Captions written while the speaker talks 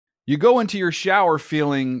You go into your shower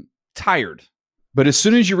feeling tired, but as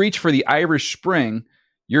soon as you reach for the Irish Spring,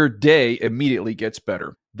 your day immediately gets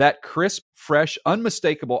better. That crisp, fresh,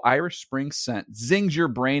 unmistakable Irish Spring scent zings your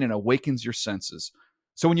brain and awakens your senses.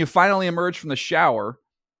 So when you finally emerge from the shower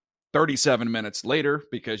 37 minutes later,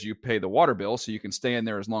 because you pay the water bill so you can stay in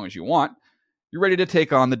there as long as you want, you're ready to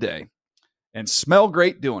take on the day and smell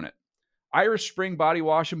great doing it. Irish Spring Body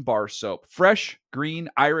Wash and Bar Soap. Fresh, green,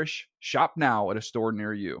 Irish. Shop now at a store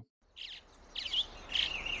near you.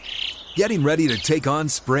 Getting ready to take on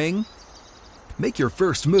spring? Make your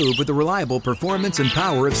first move with the reliable performance and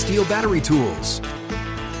power of Steel battery tools.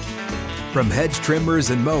 From hedge trimmers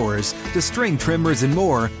and mowers to string trimmers and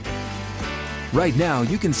more, right now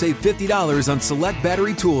you can save $50 on select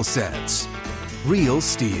battery tool sets. Real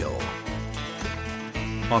Steel.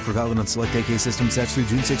 Offer valid on select AK system sets through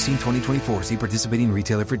June 16, 2024. See participating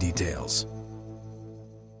retailer for details.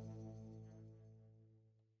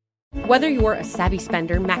 Whether you're a savvy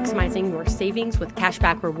spender maximizing your savings with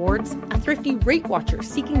cashback rewards, a thrifty rate watcher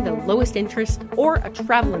seeking the lowest interest, or a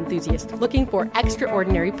travel enthusiast looking for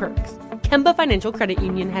extraordinary perks, Kemba Financial Credit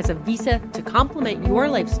Union has a visa to complement your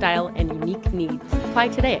lifestyle and unique needs. Apply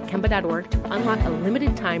today at Kemba.org to unlock a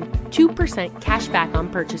limited time 2% cash back on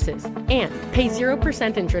purchases and pay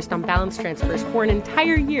 0% interest on balance transfers for an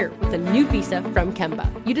entire year with a new visa from Kemba.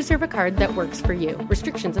 You deserve a card that works for you.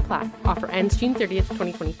 Restrictions apply. Offer ends June 30th,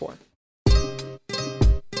 2024.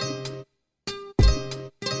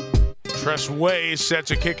 Tress Way set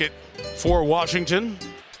to kick it for Washington.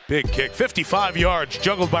 Big kick, 55 yards,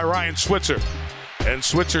 juggled by Ryan Switzer. And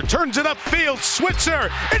Switzer turns it upfield.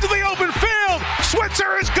 Switzer into the open field.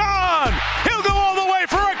 Switzer is gone. He'll go all the way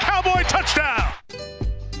for a Cowboy touchdown.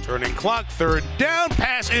 Turning clock, third down.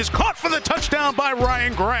 Pass is caught for the touchdown by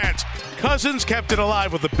Ryan Grant. Cousins kept it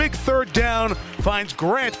alive with a big third down. Finds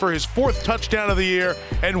Grant for his fourth touchdown of the year.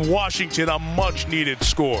 And Washington a much-needed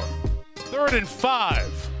score. 3rd and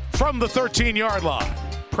 5 from the 13-yard line.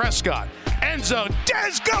 Prescott. End zone.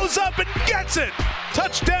 Dez goes up and gets it.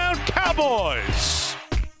 Touchdown, Cowboys.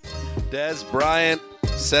 Dez Bryant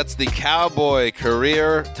sets the Cowboy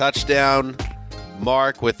career touchdown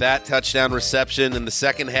mark with that touchdown reception in the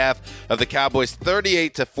second half of the Cowboys'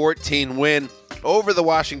 38-14 win over the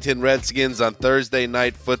Washington Redskins on Thursday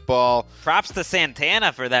Night Football. Props to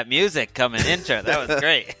Santana for that music coming intro. That was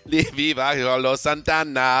great. Viva los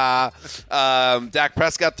Santana. Dak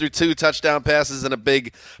Prescott threw 2 touchdown passes in a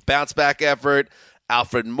big bounce-back effort.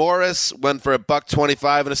 Alfred Morris went for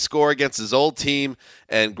 $125 and a score against his old team.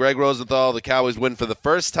 And Greg Rosenthal, the Cowboys win for the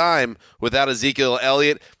first time without Ezekiel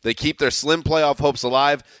Elliott. They keep their slim playoff hopes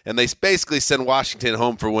alive, and they basically send Washington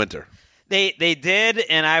home for winter. They did,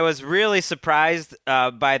 and I was really surprised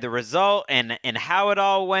by the result and how it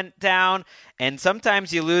all went down. And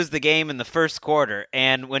sometimes you lose the game in the first quarter.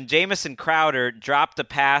 And when Jamison Crowder dropped a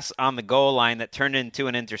pass on the goal line that turned into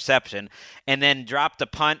an interception, and then dropped a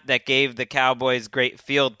punt that gave the Cowboys great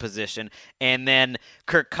field position, and then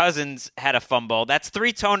Kirk Cousins had a fumble. That's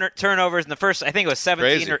 3 turnovers in the first, I think it was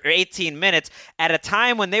 17 or 18 minutes, at a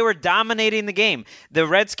time when they were dominating the game. The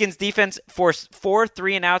Redskins defense forced 4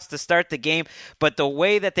 3-and-outs to start the game, but the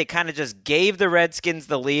way that they kind of just gave the Redskins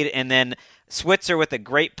the lead, and then Switzer with a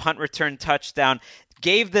great punt return touchdown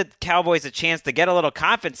gave the Cowboys a chance to get a little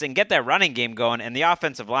confidence and get that running game going, and the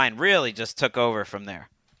offensive line really just took over from there.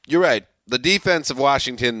 You're right. The defense of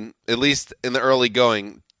Washington, at least in the early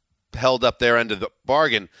going, held up their end of the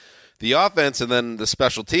bargain. The offense and then the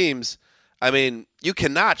special teams, I mean, you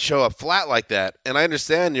cannot show up flat like that. And I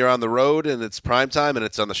understand you're on the road and it's primetime and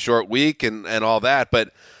it's on the short week and all that,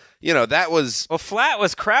 but you know, that was... Well, flat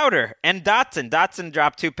was Crowder and Dotson. Dotson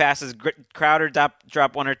dropped 2 passes. Crowder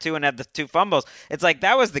dropped 1 or 2 and had the 2 fumbles. It's like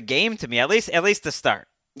that was the game to me, at least to start.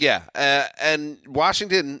 Yeah, and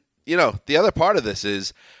Washington, you know, the other part of this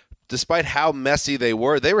is, despite how messy they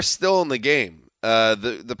were still in the game.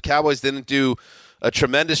 The Cowboys didn't do a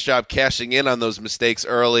tremendous job cashing in on those mistakes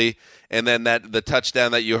early, and then the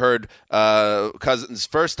touchdown that you heard, Cousins'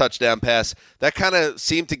 first touchdown pass, that kind of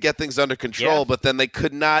seemed to get things under control, yeah. But then they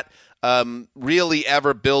could not really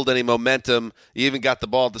ever build any momentum. You even got the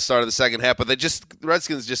ball at the start of the second half, but the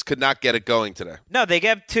Redskins just could not get it going today. No, they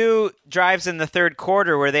gave 2 drives in the third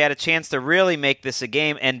quarter where they had a chance to really make this a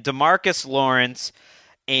game, and DeMarcus Lawrence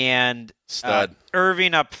and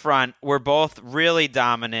Irving up front were both really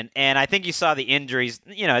dominant, and I think you saw the injuries.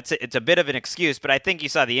 You know, it's a bit of an excuse, but I think you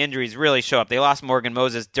saw the injuries really show up. They lost Morgan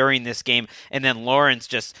Moses during this game, and then Lawrence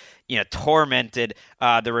just tormented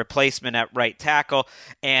the replacement at right tackle.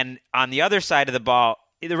 And on the other side of the ball,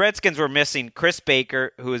 the Redskins were missing Chris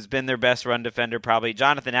Baker, who has been their best run defender probably,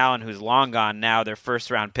 Jonathan Allen, who's long gone now, their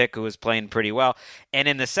first-round pick, who was playing pretty well. And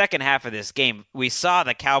in the second half of this game, we saw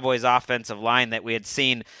the Cowboys' offensive line that we had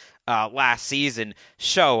seen last season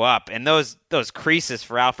show up, and those creases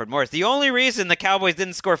for Alfred Morris. The only reason the Cowboys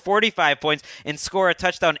didn't score 45 points and score a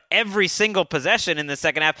touchdown every single possession in the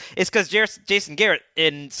second half is because Jason Garrett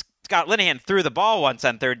and Scott Linehan threw the ball once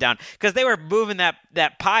on third down because they were moving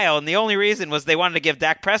that pile, and the only reason was they wanted to give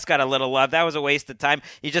Dak Prescott a little love. That was a waste of time.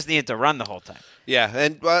 You just needed to run the whole time. Yeah,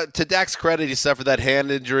 and to Dak's credit, he suffered that hand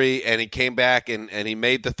injury, and he came back, and he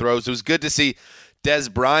made the throws. It was good to see Des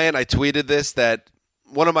Bryant. I tweeted this, that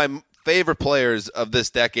one of my favorite players of this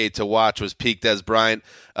decade to watch was peak Des Bryant.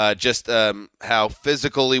 Just how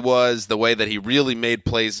physical he was, the way that he really made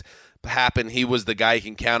plays happen. He was the guy you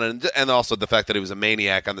can count on, and also the fact that he was a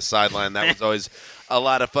maniac on the sideline. That was always a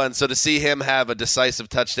lot of fun. So to see him have a decisive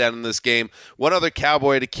touchdown in this game, one other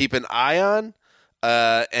Cowboy to keep an eye on,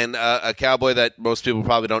 and a Cowboy that most people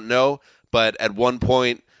probably don't know, but at one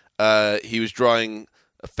point he was drawing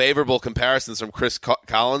favorable comparisons from Chris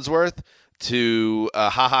Collinsworth to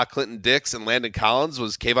HaHa Clinton Dix and Landon Collins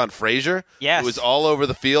was Kayvon Frazier. Yes. Who was all over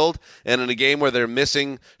the field. And in a game where they're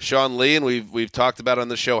missing Sean Lee, and we've talked about on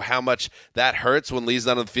the show how much that hurts when Lee's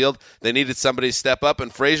not on the field, they needed somebody to step up,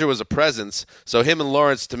 and Frazier was a presence. So him and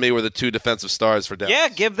Lawrence, to me, were the two defensive stars for Dallas. Yeah,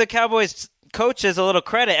 give the Cowboys coaches a little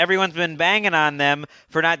credit. Everyone's been banging on them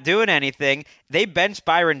for not doing anything. They benched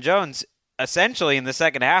Byron Jones essentially in the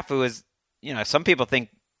second half, who was, some people think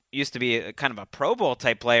used to be a kind of a Pro Bowl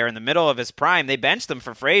type player in the middle of his prime. They benched him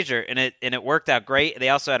for Frazier, and it worked out great. They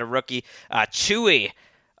also had a rookie, Chewy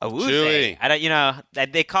Awuzie.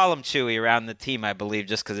 Chewy. They call him Chewy around the team, I believe,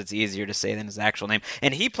 just because it's easier to say than his actual name.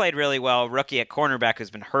 And he played really well, rookie at cornerback who's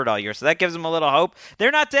been hurt all year, so that gives them a little hope.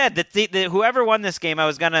 They're not dead. Whoever won this game, I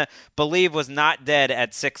was going to believe was not dead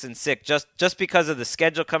at 6-6, just because of the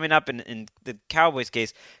schedule coming up in the Cowboys'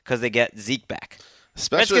 case, because they get Zeke back.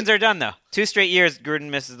 Redskins are done, though. 2 straight years Gruden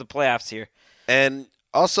misses the playoffs here. And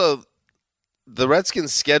also, the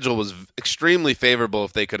Redskins' schedule was extremely favorable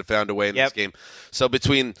if they could have found a way in this game. So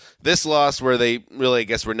between this loss, where they really, I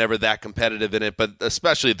guess, were never that competitive in it, but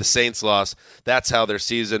especially the Saints loss, that's how their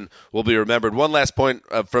season will be remembered. One last point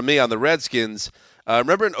from me on the Redskins.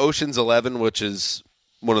 Remember in Ocean's 11, which is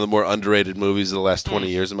one of the more underrated movies of the last 20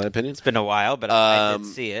 years, in my opinion? It's been a while, but I did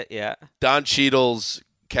see it, yeah. Don Cheadle's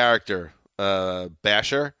character,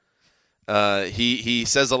 Basher, he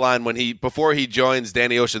says a line before he joins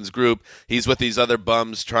Danny Ocean's group. He's with these other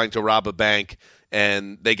bums trying to rob a bank,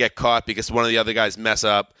 and they get caught because one of the other guys mess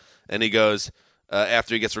up. And he goes,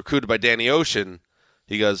 after he gets recruited by Danny Ocean,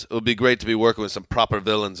 he goes, "It would be great to be working with some proper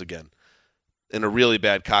villains again." In a really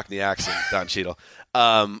bad Cockney accent, Don Cheadle.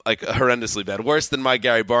 Like horrendously bad. Worse than my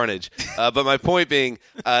Gary Barnage. But my point being,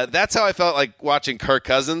 that's how I felt like watching Kirk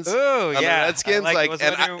Cousins on the Redskins.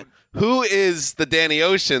 Who is the Danny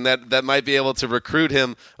Ocean that might be able to recruit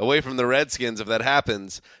him away from the Redskins if that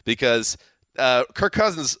happens? Because Kirk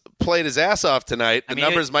Cousins played his ass off tonight. The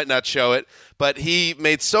numbers might not show it, but he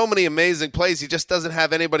made so many amazing plays. He just doesn't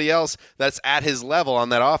have anybody else that's at his level on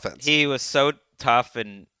that offense. He was so tough,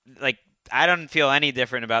 and I don't feel any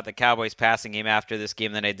different about the Cowboys passing game after this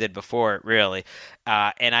game than I did before, really.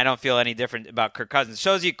 And I don't feel any different about Kirk Cousins. It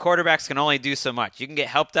shows you quarterbacks can only do so much. You can get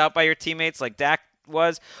helped out by your teammates like Dak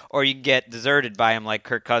was, or you can get deserted by him like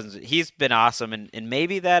Kirk Cousins. He's been awesome, and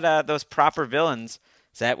maybe that those proper villains,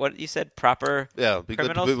 is that what you said? Proper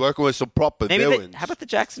criminals? Be working with some proper villains. How about the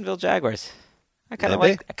Jacksonville Jaguars? I kind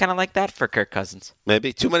of like that for Kirk Cousins.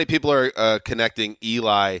 Maybe too many people are connecting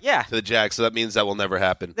Eli to the Jags, so that means that will never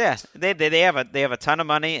happen. Yeah, they have a ton of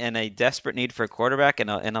money and a desperate need for a quarterback and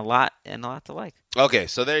a lot to like. Okay,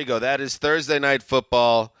 so there you go. That is Thursday Night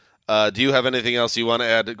Football. Do you have anything else you want to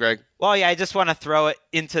add, Greg? Well, yeah, I just want to throw it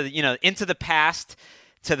into the past,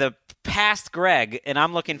 to the past Greg, and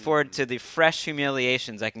I'm looking forward to the fresh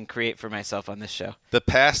humiliations I can create for myself on this show. The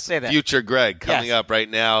past, future Greg coming up right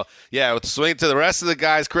now. Yeah, with swing to the rest of the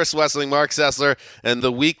guys, Chris Wesseling, Mark Sessler, and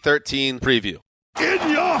the Week 13 preview. In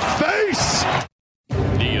your face!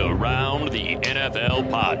 The Around the NFL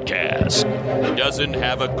podcast doesn't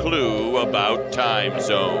have a clue about time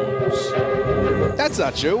zones. That's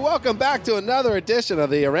not true. Welcome back to another edition of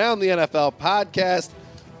the Around the NFL podcast,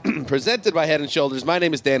 presented by Head & Shoulders. My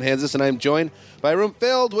name is Dan Hansis, and I'm joined by a room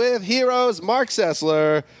filled with heroes, Mark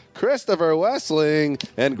Sessler, Christopher Wesseling,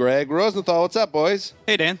 and Greg Rosenthal. What's up, boys?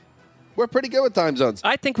 Hey, Dan. We're pretty good with time zones.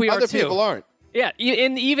 I think we are, too. Other people aren't. Yeah,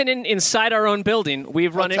 even inside our own building,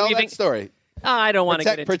 we've run... Tell that story. I don't want to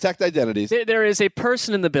get into... Protect identities. There is a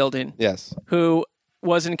person in the building yes, who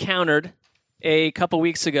was encountered a couple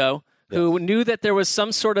weeks ago who knew that there was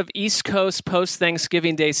some sort of East Coast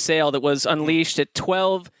post-Thanksgiving Day sale that was unleashed at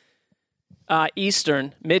 12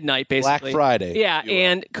 Eastern, midnight, basically. Black Friday. Yeah,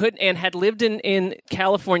 and had lived in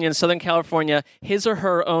California, in Southern California, his or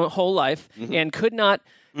her own whole life, and could not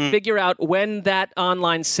figure out when that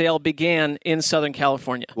online sale began in Southern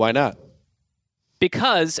California. Why not?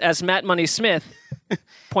 Because, as Matt Money Smith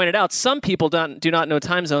pointed out, some people do not know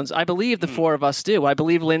time zones. I believe the four of us do. I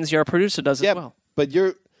believe Lindsay, our producer, does as well. But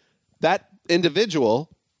that individual,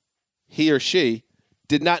 he or she,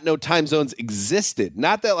 did not know time zones existed.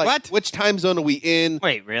 Not that, What? which time zone are we in?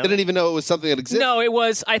 Wait, really? Didn't even know it was something that existed. No, it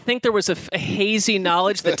was, I think there was a hazy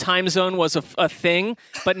knowledge that time zone was a thing,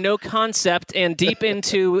 but no concept, and deep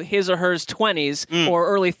into his or her 20s or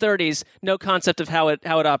early 30s, no concept of how it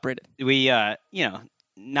operated. We,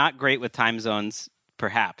 not great with time zones,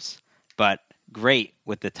 perhaps, but great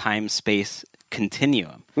with the time-space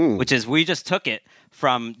continuum, which is we just took it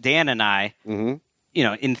from Dan and I.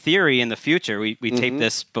 In theory, in the future, we tape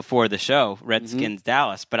this before the show, Redskins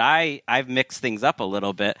Dallas, but I've mixed things up a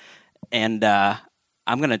little bit, and I'm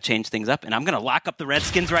going to change things up, and I'm going to lock up the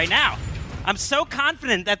Redskins right now. I'm so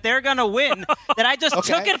confident that they're going to win that I just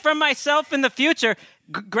took it from myself in the future.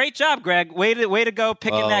 Great job, Greg. Way to go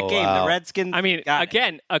picking that game. Wow. The Redskins. I mean, got it.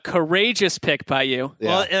 again, a courageous pick by you.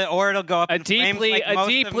 Yeah. Well, or it'll go up A in flames deeply, like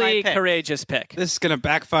most of my picks. courageous pick. This is going to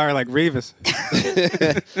backfire like Revis.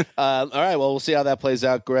 All right, well, we'll see how that plays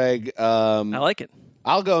out, Greg. I like it.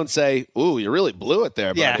 I'll go and say, ooh, you really blew it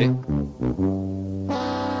there, buddy. Yeah.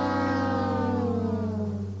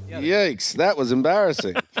 Yikes, that was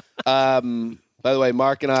embarrassing. By the way,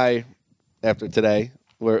 Mark and I, after today,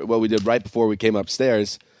 what we did right before we came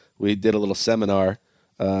upstairs, we did a little seminar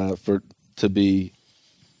to be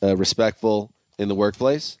respectful in the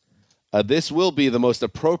workplace. This will be the most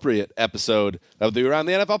appropriate episode of the Around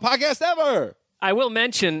the NFL podcast ever. I will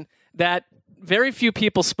mention that very few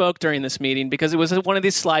people spoke during this meeting because it was one of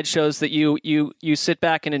these slideshows that you sit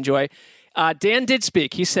back and enjoy. Dan did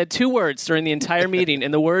speak. He said 2 words during the entire meeting,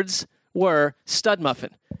 and the words were stud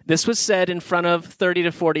muffin. This was said in front of 30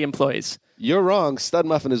 to 40 employees. You're wrong. Stud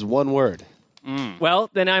muffin is one word. Well,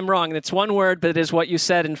 then I'm wrong. It's one word, but it is what you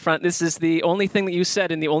said in front. This is the only thing that you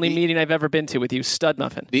said in the only meeting I've ever been to with you, stud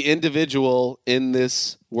muffin. The individual in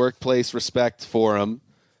this workplace respect forum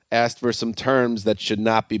asked for some terms that should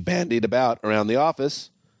not be bandied about around the office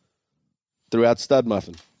throughout stud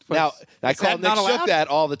muffin. Now, I call Nick Shook that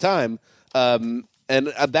all the time. And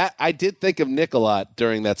that I did think of Nick a lot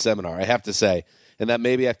during that seminar, I have to say, and that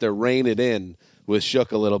maybe I have to rein it in with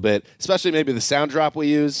Shook a little bit, especially maybe the sound drop we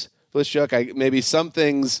use with Shook. Maybe some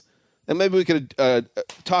things, and maybe we could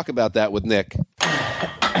talk about that with Nick.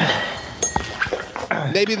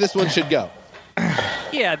 Maybe this one should go.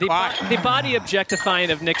 Yeah, the body objectifying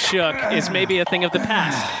of Nick Shook is maybe a thing of the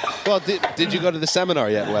past. Well, did you go to the seminar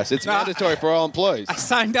yet, Wes? It's mandatory for all employees. I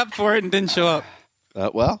signed up for it and didn't show up.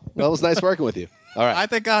 Well, it was nice working with you. All right. I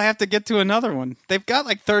think I'll have to get to another one. They've got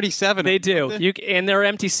like 37. They do. And there are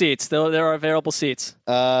empty seats. There are available seats.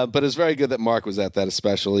 But it's very good that Mark was at that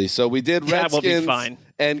especially. So we did That will be Redskins fine.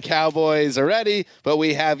 and Cowboys already, but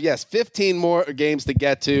we have, 15 more games to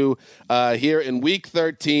get to here in Week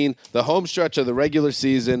 13, the home stretch of the regular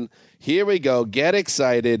season. Here we go. Get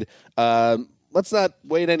excited. Let's not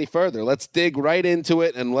wait any further. Let's dig right into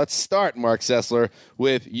it, and let's start, Mark Sessler,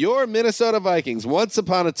 with your Minnesota Vikings. Once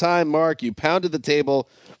upon a time, Mark, you pounded the table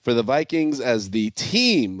for the Vikings as the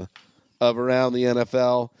team of Around the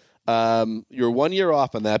NFL. You're 1 year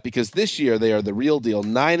off on that because this year they are the real deal,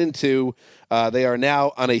 9-2. They are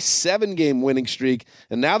now on a 7-game winning streak,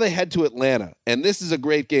 and now they head to Atlanta. And this is a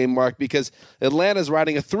great game, Mark, because Atlanta's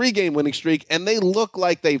riding a 3-game winning streak, and they look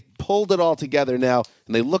like they've pulled it all together now,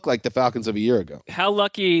 and they look like the Falcons of a year ago. How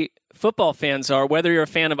lucky football fans are, whether you're a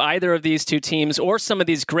fan of either of these two teams or some of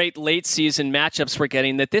these great late-season matchups we're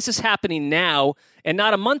getting, that this is happening now and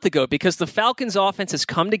not a month ago, because the Falcons' offense has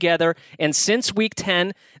come together, and since Week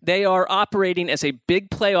 10, they are operating as a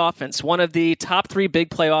big play offense, one of the top 3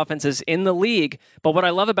 big play offenses in the league. But what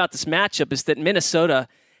I love about this matchup is that Minnesota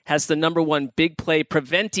has the number 1 big play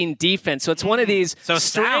preventing defense. So it's one of these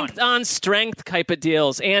strength-on-strength type of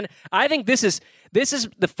deals. And I think this is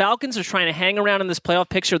the Falcons are trying to hang around in this playoff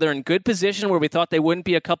picture. They're in good position where we thought they wouldn't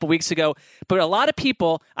be a couple weeks ago. But a lot of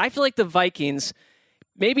people, I feel like the Vikings,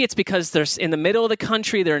 maybe it's because they're in the middle of the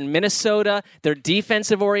country. They're in Minnesota. They're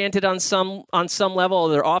defensive oriented on some level.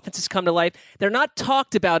 Their offense has come to life. They're not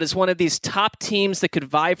talked about as one of these top teams that could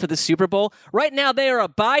vie for the Super Bowl. Right now, they are a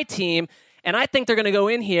bye team, and I think they're going to go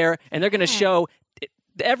in here and they're going to show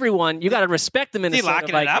everyone you got to respect the Minnesota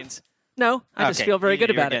Vikings. No, I just feel very good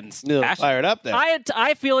about it. Fired up there.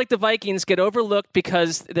 I feel like the Vikings get overlooked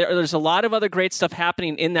because there's a lot of other great stuff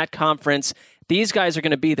happening in that conference. These guys are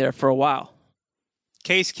going to be there for a while.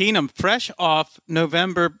 Case Keenum, fresh off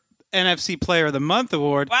November NFC Player of the Month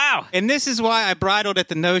award. Wow. And this is why I bridled at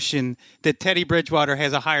the notion that Teddy Bridgewater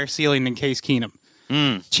has a higher ceiling than Case Keenum.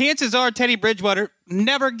 Chances are Teddy Bridgewater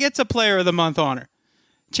never gets a Player of the Month honor.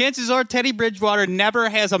 Chances are Teddy Bridgewater never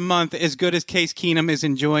has a month as good as Case Keenum is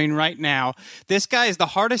enjoying right now. This guy is the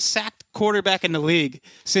hardest sacked quarterback in the league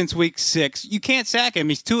since week 6. You can't sack him.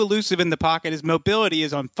 He's too elusive in the pocket. His mobility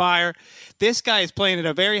is on fire. This guy is playing at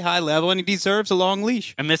a very high level, and he deserves a long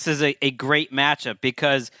leash. And this is a great matchup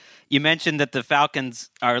because you mentioned that the Falcons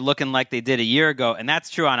are looking like they did a year ago, and that's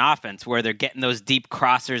true on offense, where they're getting those deep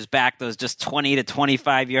crossers back, those just 20 to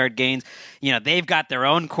 25-yard gains. You know, they've got their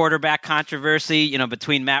own quarterback controversy,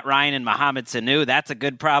 between Matt Ryan and Mohamed Sanu. That's a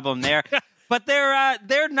good problem there. But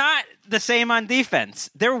they're not the same on defense.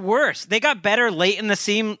 They're worse. They got better late in the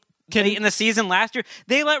season last year.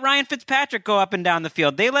 They let Ryan Fitzpatrick go up and down the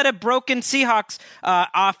field. They let a broken Seahawks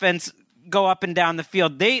offense go up and down the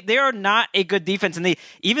field. They are not a good defense, and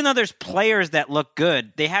even though there's players that look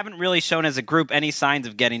good, they haven't really shown as a group any signs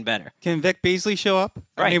of getting better. Can Vic Beasley show up?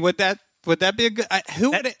 Right. I mean, would that be a good?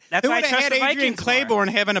 Who would have had Adrian Claiborne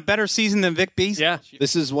having a better season than Vic Beasley? Yeah,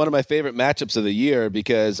 this is one of my favorite matchups of the year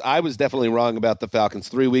because I was definitely wrong about the Falcons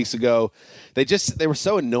 3 weeks ago. They were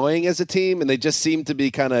so annoying as a team, and they just seemed to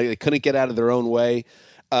be they couldn't get out of their own way.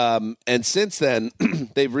 And since then,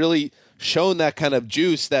 they've really shown that kind of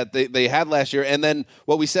juice that they had last year. And then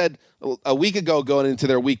what we said a week ago going into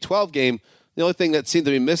their Week 12 game, the only thing that seemed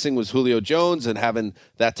to be missing was Julio Jones and having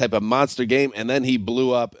that type of monster game, and then he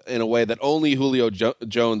blew up in a way that only Julio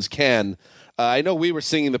Jones can. I know we were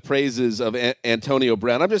singing the praises of Antonio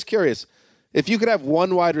Brown. I'm just curious, if you could have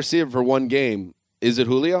one wide receiver for one game, is it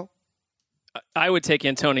Julio? I would take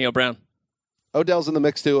Antonio Brown. Odell's in the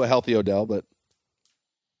mix too, a healthy Odell, but...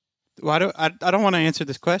 Well, I don't want to answer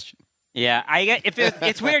this question. Yeah,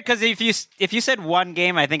 it's weird because if you said one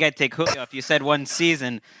game, I think I'd take Julio. If you said one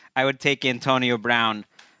season, I would take Antonio Brown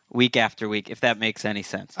week after week, if that makes any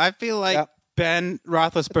sense. I feel like Ben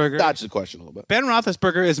Roethlisberger... Dodge the question a little bit. Ben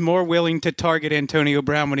Roethlisberger is more willing to target Antonio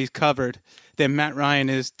Brown when he's covered than Matt Ryan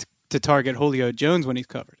is to target Julio Jones when he's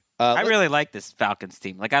covered. I really like this Falcons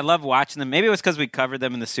team. Like, I love watching them. Maybe it was because we covered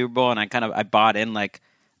them in the Super Bowl, and I bought in. Like,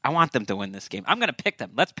 I want them to win this game. I'm going to pick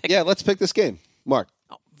them. Let's pick them. Yeah, let's pick this game. Mark.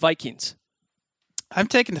 Vikings. I'm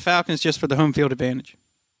taking the Falcons just for the home field advantage.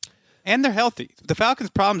 And they're healthy. The Falcons'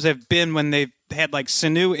 problems have been when they've had like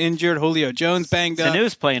Sanu injured, Julio Jones banged up.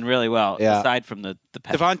 Sanu's playing really well, aside from the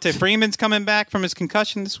pass. Devontae Freeman's coming back from his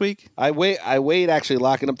concussion this week. I wait actually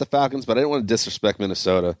locking up the Falcons, but I didn't want to disrespect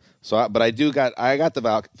Minnesota. But I got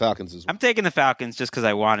the Falcons as well. I'm taking the Falcons just because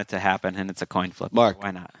I want it to happen, and it's a coin flip. Mark. Why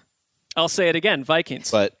not? I'll say it again, Vikings.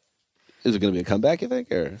 But is it going to be a comeback, you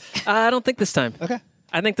think? Or I don't think this time. Okay.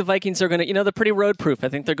 I think the Vikings are going to, they're pretty road-proof. I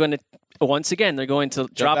think they're going to, once again, they're going to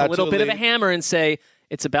drop a little bit of a hammer and say,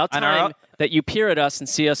 it's about time that you peer at us and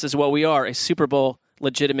see us as what we are, a Super Bowl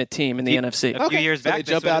legitimate team in the NFC. A few years back, they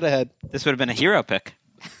jump out ahead. This would have been a hero pick.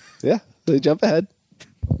 Yeah, they jump ahead.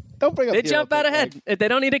 Don't bring up They jump out ahead. Greg. They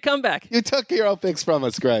don't need to come back. You took hero picks from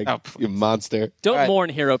us, Greg. Oh, you monster. Don't mourn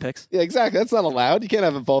hero picks. Yeah, exactly. That's not allowed. You can't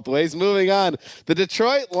have it both ways. Moving on. The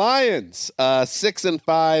Detroit Lions,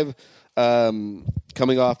 6-5.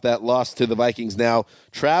 Coming off that loss to the Vikings now,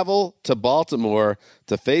 travel to Baltimore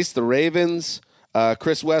to face the Ravens.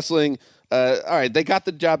 Chris Wessling, all right, they got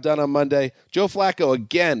the job done on Monday. Joe Flacco,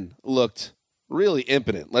 again, looked really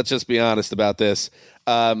impotent. Let's just be honest about this.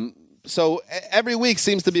 So every week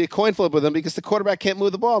seems to be a coin flip with them because the quarterback can't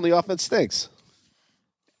move the ball and the offense stinks.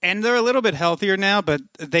 And they're a little bit healthier now, but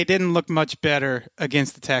they didn't look much better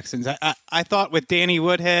against the Texans. I thought with Danny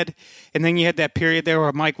Woodhead, and then you had that period there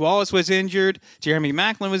where Mike Wallace was injured, Jeremy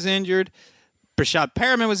Maclin was injured, Brashad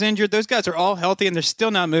Perriman was injured. Those guys are all healthy, and they're still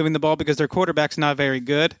not moving the ball because their quarterback's not very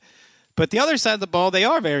good. But the other side of the ball, they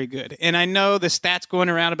are very good. And I know the stats going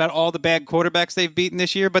around about all the bad quarterbacks they've beaten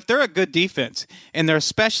this year, but they're a good defense. And they're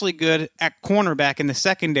especially good at cornerback in the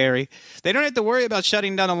secondary. They don't have to worry about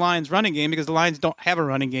shutting down the Lions' running game because the Lions don't have a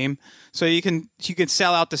running game. So you can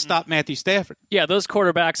sell out to stop Matthew Stafford. Yeah, those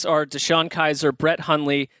quarterbacks are Deshaun Kaiser, Brett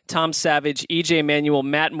Hundley, Tom Savage, E.J. Manuel,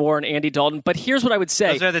 Matt Moore, and Andy Dalton. But here's what I would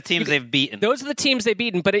say. Those are the teams they've beaten. Those are the teams they've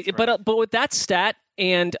beaten. But with that stat,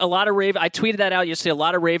 and a lot of I tweeted that out yesterday. A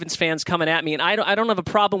lot of Ravens fans coming at me, and I don't have a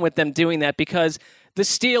problem with them doing that because the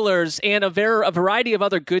Steelers and a variety of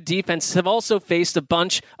other good defenses have also faced a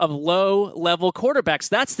bunch of low-level quarterbacks.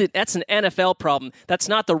 That's an NFL problem. That's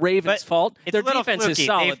not the Ravens' fault. Their defense is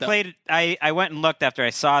solid, though. I went and looked after I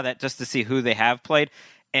saw that just to see who they have played.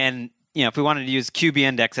 And, if we wanted to use QB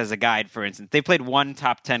Index as a guide, for instance, they played one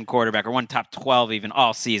top 10 quarterback or one top 12 even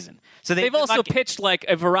all season. So they've also pitched like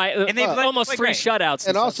a variety, and they've almost 3 shutouts.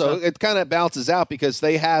 And also, it kind of balances out because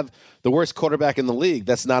they have the worst quarterback in the league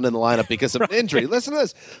that's not in the lineup because of an injury. Listen to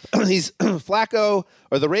this. He's Flacco,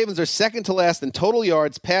 or the Ravens are second to last in total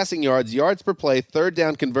yards, passing yards, yards per play, third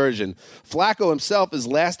down conversion. Flacco himself is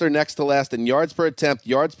last or next to last in yards per attempt,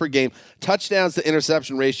 yards per game, touchdowns to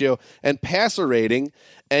interception ratio, and passer rating.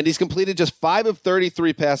 And he's completed just 5 of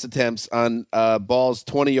 33 pass attempts on balls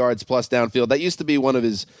 20 yards plus downfield. That used to be one of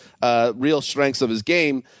his real strengths of his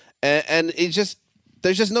game. And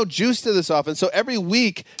there's just no juice to this offense. So every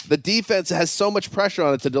week, the defense has so much pressure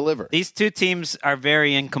on it to deliver. These two teams are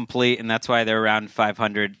very incomplete, and that's why they're around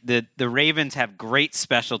 500. The Ravens have great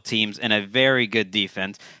special teams and a very good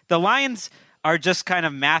defense. The Lions are just kind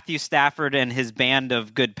of Matthew Stafford and his band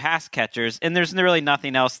of good pass catchers, and there's really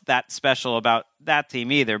nothing else that special about that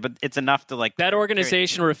team either, but it's enough to that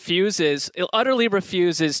organization utterly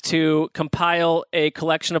refuses to compile a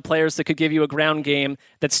collection of players that could give you a ground game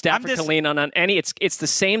that Stafford can lean on any. It's the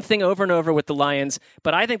same thing over and over with the Lions,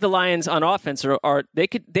 but I think the Lions on offense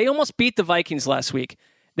they almost beat the Vikings last week.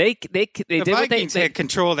 The Vikings had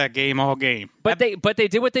control of that game all game. But they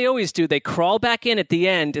did what they always do. They crawl back in at the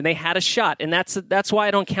end, and they had a shot, and that's why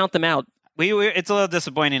I don't count them out. It's a little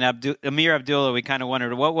disappointing. Amir Abdullah, we kind of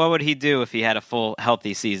wondered what would he do if he had a full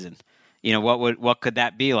healthy season. What could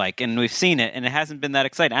that be like? And we've seen it, and it hasn't been that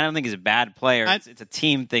exciting. I don't think he's a bad player. It's a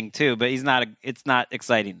team thing too, but it's not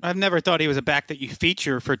exciting. I've never thought he was a back that you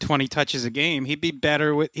feature for 20 touches a game. He'd be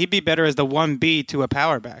better as the 1B to a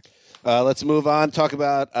power back. Let's move on. Talk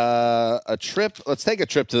about a trip. Let's take a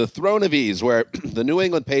trip to the Throne of Ease, where the New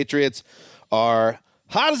England Patriots are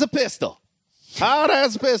hot as a pistol. Hot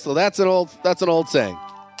as a pistol. That's an old saying.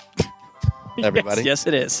 Everybody. Yes,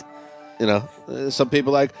 it is. Some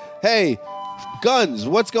people like, hey, guns.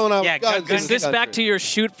 What's going on with guns? Is this back to your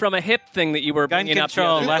shoot from a hip thing that you were bringing up?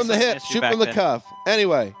 Shoot from the hip, shoot from the cuff.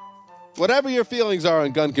 Anyway, whatever your feelings are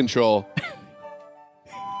on gun control.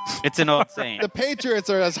 It's an old saying. The Patriots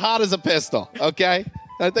are as hot as a pistol, okay?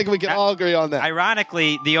 I think we can all agree on that.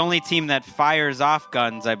 Ironically, the only team that fires off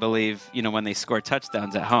guns, I believe, when they score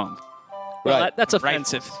touchdowns at home. Well, that's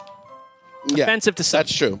offensive. Yeah, offensive to some.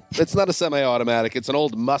 That's true. It's not a semi-automatic. It's an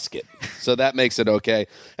old musket, so that makes it okay.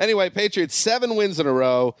 Anyway, Patriots 7 wins in a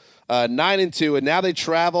row, 9-2, and now they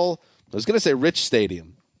travel. I was going to say Rich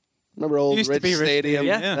Stadium. Remember old Rich Stadium?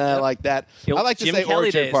 Yeah. Like that. I like to say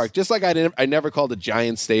Orchard Park. Just like I never called it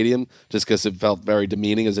Giant Stadium just because it felt very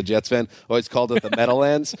demeaning as a Jets fan. Always called it the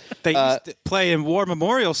Meadowlands. They used to play in War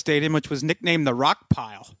Memorial Stadium, which was nicknamed the Rock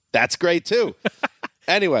Pile. That's great, too.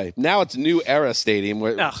 Anyway, now it's New Era Stadium,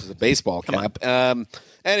 which is a baseball cap.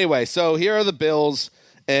 Anyway, so here are the Bills.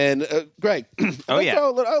 And, Greg, throw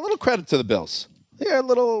a little credit to the Bills. Here, I'm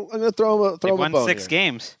going to throw them a bone. Won 6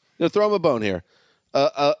 games. I'm going to throw them a bone here.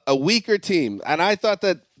 A weaker team. And I thought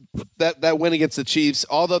that win against the Chiefs,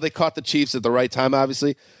 although they caught the Chiefs at the right time,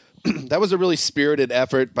 obviously, that was a really spirited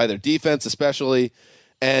effort by their defense especially.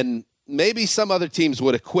 And maybe some other teams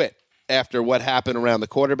would have quit after what happened around the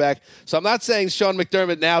quarterback. So I'm not saying Sean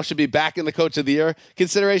McDermott now should be back in the Coach of the Year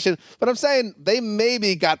consideration, but I'm saying they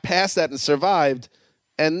maybe got past that and survived.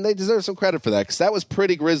 And they deserve some credit for that because that was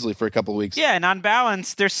pretty grisly for a couple of weeks. Yeah, and on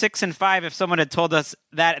balance, they're 6-5. If someone had told us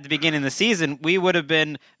that at the beginning of the season, we would have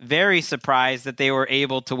been very surprised that they were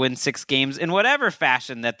able to win 6 games in whatever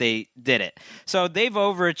fashion that they did it. So they've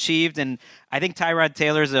overachieved, and I think Tyrod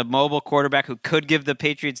Taylor is a mobile quarterback who could give the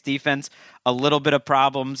Patriots defense a little bit of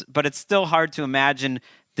problems, but it's still hard to imagine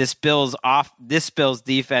this Bills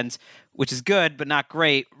defense, which is good but not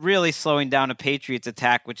great, really slowing down a Patriots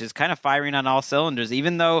attack, which is kind of firing on all cylinders.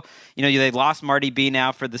 Even though they lost Marty B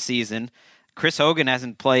now for the season, Chris Hogan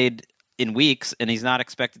hasn't played in weeks, and he's not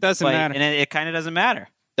expected to play. Matter. And it kind of doesn't matter.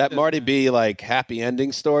 That Marty B happy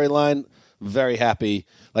ending storyline, very happy.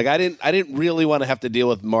 I didn't really want to have to deal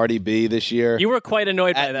with Marty B this year. You were quite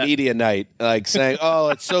annoyed by that. At media night, saying, "Oh,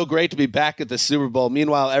 it's so great to be back at the Super Bowl."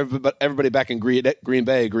 Meanwhile, everybody back in Green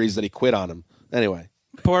Bay agrees that he quit on him. Anyway.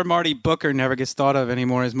 Poor Marty Booker never gets thought of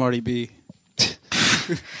anymore as Marty B.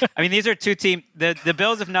 I mean, these are two teams. The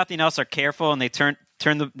Bills, if nothing else, are careful and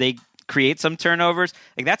they create some turnovers.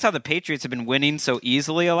 That's how the Patriots have been winning so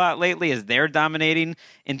easily a lot lately, as they're dominating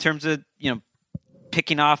in terms of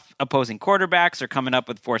picking off opposing quarterbacks or coming up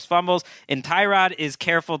with forced fumbles. And Tyrod is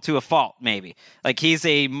careful to a fault, maybe. Like he's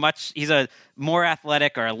a more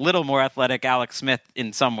athletic or a little more athletic Alex Smith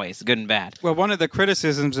in some ways, good and bad. Well, one of the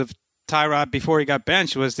criticisms of Tyrod before he got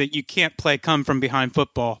benched was that you can't play come from behind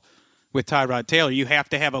football with Tyrod Taylor. You have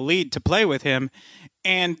to have a lead to play with him.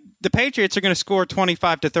 And the Patriots are going to score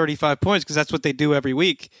 25 to 35 points because that's what they do every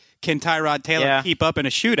week. Can Tyrod Taylor keep up in a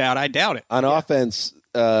shootout? I doubt it. On offense,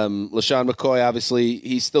 LaShawn McCoy, obviously,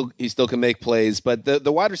 he still can make plays. But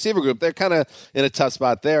the wide receiver group, they're kind of in a tough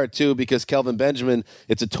spot there, too, because Kelvin Benjamin,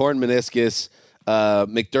 it's a torn meniscus.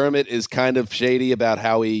 McDermott is kind of shady about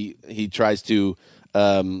how he tries to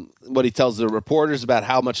what he tells the reporters about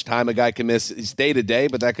how much time a guy can miss. He's day to day,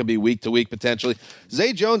 but that could be week to week potentially.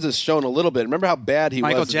 Zay Jones has shown a little bit. Remember how bad he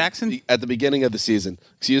was Michael Jackson? at the beginning of the season.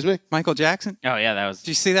 Excuse me? Michael Jackson? Oh, yeah, that was... Did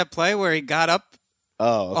you see that play where he got up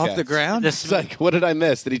off the ground? It's like, what did I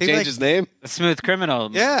miss? Did he change his name? The Smooth Criminal.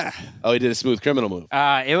 Yeah. Oh, he did a Smooth Criminal move.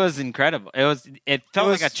 It was incredible. It felt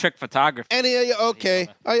like a trick photography. And are you okay?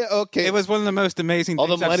 Are you okay? It was one of the most amazing All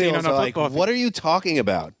the things I've seen on millennials a are football like, what are you talking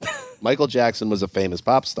about? Michael Jackson was a famous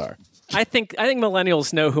pop star. I think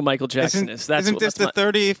millennials know who Michael Jackson is. Isn't this the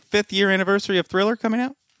 35th year anniversary of Thriller coming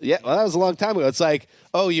out? Yeah, well, that was a long time ago. It's like,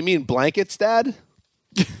 oh, you mean blankets, Dad?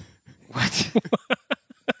 What?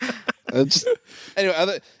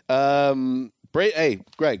 Anyway, hey,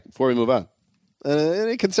 Greg, before we move on,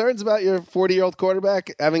 any concerns about your 40-year-old quarterback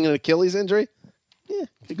having an Achilles injury? Yeah,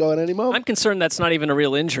 could go at any moment. I'm concerned that's not even a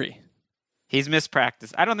real injury. He's missed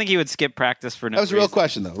practice. I don't think he would skip practice for no That was a real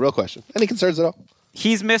question, though. Real question. Any concerns at all?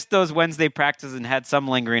 He's missed those Wednesday practices and had some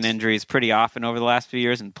lingering injuries pretty often over the last few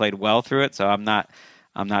years and played well through it, so I'm not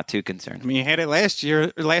too concerned. I mean, you had it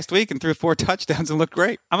last week and threw 4 touchdowns and looked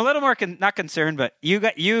great. I'm a little more not concerned, but you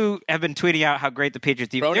have been tweeting out how great the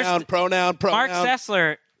Patriots defense. Pronoun. Mark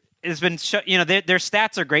Sessler has been, their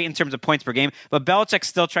stats are great in terms of points per game, but Belichick's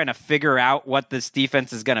still trying to figure out what this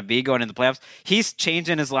defense is going to be going into the playoffs. He's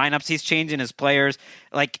changing his lineups. He's changing his players.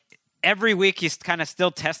 Like, every week he's kind of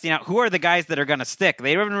still testing out who are the guys that are going to stick.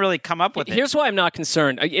 They haven't really come up with it. Here's why I'm not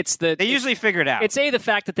concerned. They usually figure it out. It's the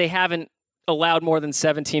fact that they haven't allowed more than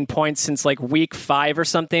 17 points since like week 5 or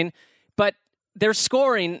something, but they're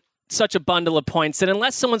scoring such a bundle of points that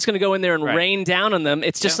unless someone's going to go in there and rain down on them,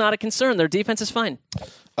 it's just not a concern. Their defense is fine.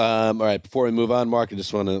 All right, before we move on, Mark, I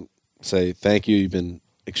just want to say thank you. You've been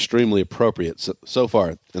extremely appropriate so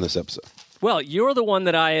far in this episode. Well, you're the one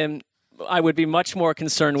that I would be much more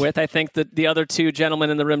concerned with. I think that the other 2 gentlemen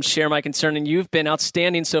in the room share my concern, and you've been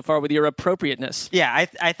outstanding so far with your appropriateness. Yeah,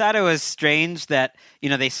 I thought it was strange that,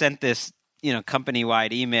 they sent this,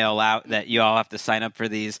 company-wide email out that you all have to sign up for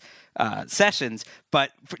these sessions. But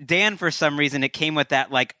Dan, for some reason, it came with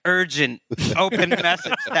that, like, urgent open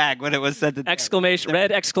message tag when it was sent to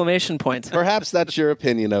red exclamation point. Perhaps that's your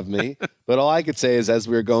opinion of me, but all I could say is as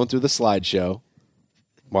we were going through the slideshow,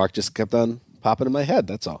 Mark just kept on popping in my head.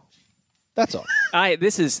 That's all. That's all.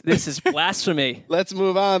 This is blasphemy. Let's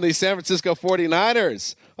move on. The San Francisco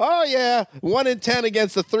 49ers. Oh, yeah. 1-10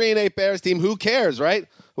 against the 3-8 Bears team. Who cares, right?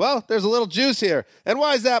 Well, there's a little juice here. And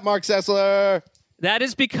why is that, Mark Sessler? That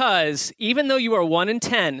is because even though you are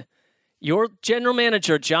 1-10, your general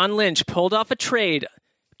manager, John Lynch, pulled off a trade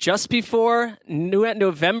just before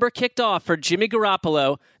November kicked off for Jimmy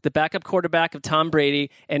Garoppolo, the backup quarterback of Tom Brady.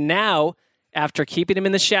 And now, after keeping him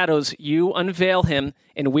in the shadows, you unveil him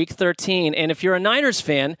in Week 13. And if you're a Niners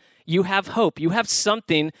fan, you have hope. You have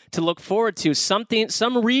something to look forward to, some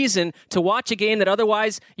reason to watch a game that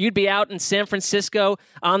otherwise you'd be out in San Francisco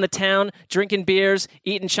on the town, drinking beers,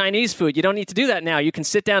 eating Chinese food. You don't need to do that now. You can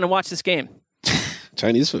sit down and watch this game.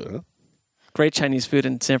 Chinese food, huh? Great Chinese food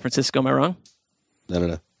in San Francisco. Am I wrong?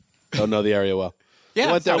 No. Don't know the area well.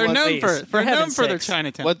 Yeah, they're known for their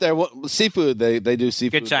Chinatown. Seafood, they do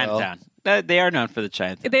seafood. Good Chinatown. They are known for the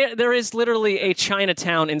Chinatown. There is literally a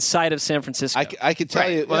Chinatown inside of San Francisco. I could tell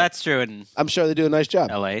you. Well, that's true. I'm sure they do a nice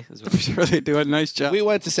job. L.A. I'm sure they do a nice job. We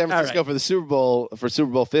went to San Francisco for the Super Bowl, for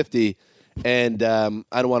Super Bowl 50, and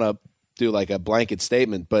I don't want to do like a blanket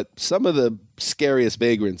statement, but some of the scariest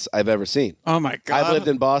vagrants I've ever seen. Oh, my God. I've lived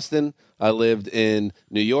in Boston. I lived in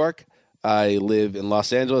New York. I live in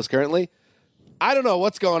Los Angeles currently. I don't know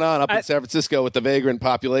what's going on up in San Francisco with the vagrant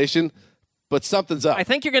population, but something's up. I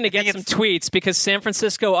think you're going to get some tweets because San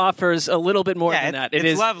Francisco offers a little bit more than that.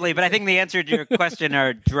 It's lovely, but I think the answer to your question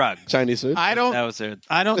are drugs. Chinese food? I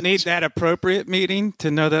don't need that appropriate meeting to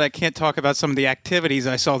know that I can't talk about some of the activities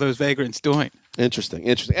I saw those vagrants doing. Interesting.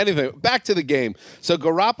 Anyway, back to the game. So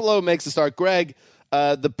Garoppolo makes the start. Greg,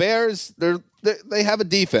 the Bears, they have a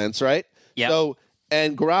defense, right? Yeah.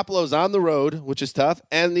 And Garoppolo's on the road, which is tough,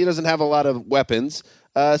 and he doesn't have a lot of weapons.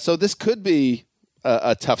 So this could be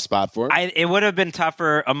a tough spot for him. It would have been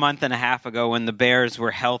tougher a month and a half ago when the Bears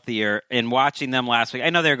were healthier. And watching them last week, I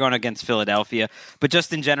know they were going against Philadelphia, but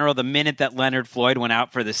just in general, the minute that Leonard Floyd went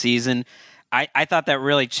out for the season, I thought that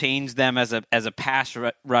really changed them as a pass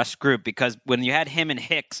rush group, because when you had him and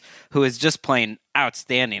Hicks, who is just playing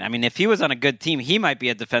outstanding. I mean, if he was on a good team, he might be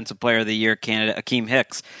a Defensive Player of the Year candidate, Akeem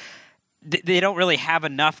Hicks. They don't really have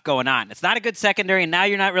enough going on. It's not a good secondary, and now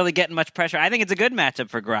you're not really getting much pressure. I think it's a good matchup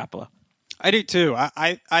for Garoppolo. I do too.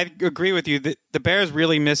 I agree with you that the Bears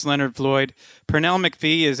really miss Leonard Floyd. Pernell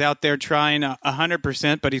McPhee is out there trying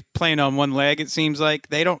 100%, but he's playing on one leg, it seems like.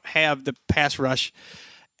 They don't have the pass rush.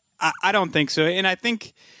 I don't think so. And I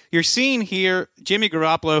think you're seeing here Jimmy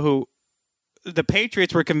Garoppolo, who the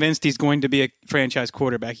Patriots were convinced he's going to be a franchise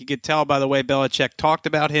quarterback. You could tell by the way Belichick talked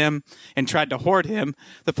about him and tried to hoard him.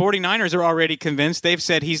 The 49ers are already convinced. They've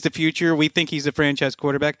said he's the future. We think he's a franchise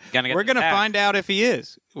quarterback. We're going to find out if he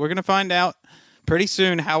is. We're going to find out pretty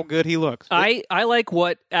soon how good he looks. I like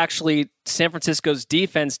what actually San Francisco's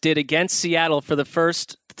defense did against Seattle for the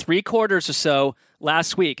first 3 quarters or so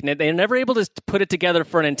last week. And they were never able to put it together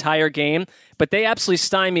for an entire game, but they absolutely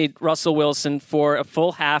stymied Russell Wilson for a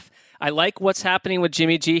full half. I like what's happening with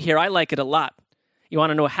Jimmy G here. I like it a lot. You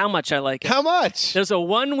want to know how much I like it? How much? There's a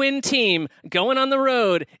 1-win team going on the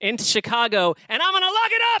road into Chicago, and I'm going to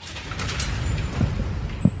lock it up!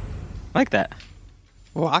 Like that.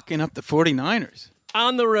 Locking up the 49ers.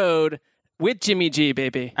 On the road with Jimmy G,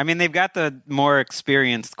 baby. I mean, they've got the more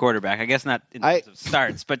experienced quarterback. I guess not in terms of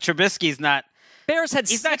starts, but Trubisky's not. Bears had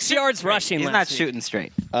 6 yards rushing He's last not week. shooting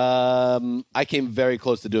straight. I came very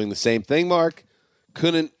close to doing the same thing, Mark.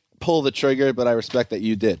 Couldn't pull the trigger, but I respect that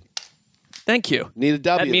you did. Thank you. Need a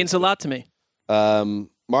W. That means a lot to me.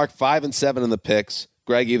 Mark 5-7 in the picks.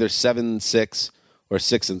 Greg either 7-6 or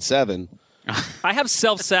 6-7. I have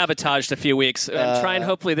self-sabotaged a few weeks. I'm trying.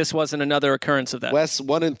 Hopefully, this wasn't another occurrence of that. Wes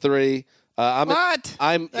 1-3. What?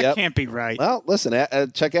 That can't be right. Well, listen.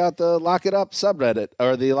 Check out the Lock It Up subreddit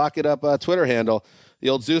or the Lock It Up Twitter handle. The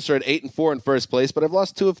old Zeus are at 8-4 in first place, but I've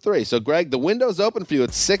lost 2 of 3. So, Greg, the window's open for you at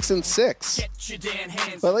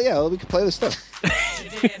 6-6. Well, yeah, we can play this stuff.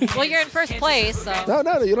 Well, you're in first place, so.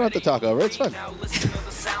 No, you don't have to talk over it. It's fun.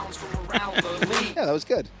 Yeah, that was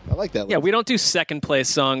good. I like that. Yeah, we don't do second place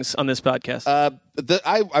songs on this podcast.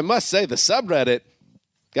 I must say, the subreddit,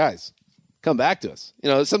 guys, come back to us. You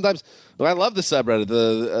know, sometimes I love the subreddit,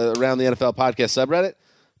 the Around the NFL podcast subreddit,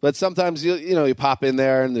 but sometimes you pop in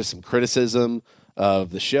there and there's some criticism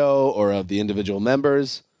of the show or of the individual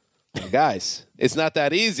members. Guys, it's not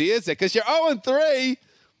that easy, is it? Because you're 0-3.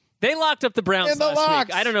 They locked up the Browns last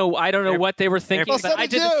week. I don't know what they were thinking. But I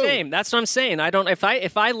did the same. That's what I'm saying. I don't.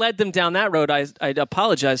 If I led them down that road, I'd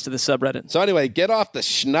apologize to the subreddit. So anyway, get off the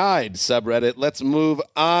Schneid subreddit. Let's move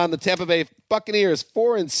on. The Tampa Bay Buccaneers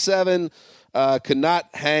 4-7 could not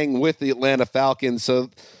hang with the Atlanta Falcons.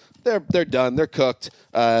 So they're done. They're cooked.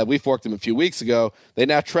 We forked them a few weeks ago. They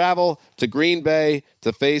now travel to Green Bay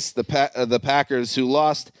to face the Packers, who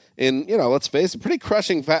lost in, let's face it, pretty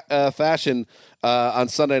crushing fashion on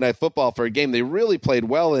Sunday Night Football for a game they really played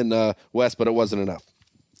well in, West, but it wasn't enough.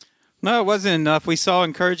 No, it wasn't enough. We saw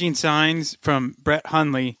encouraging signs from Brett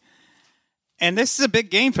Hundley. And this is a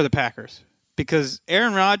big game for the Packers because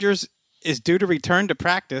Aaron Rodgers is due to return to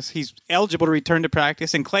practice. He's eligible to return to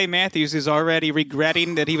practice, and Clay Matthews is already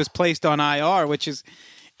regretting that he was placed on IR, which is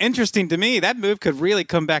interesting to me. That move could really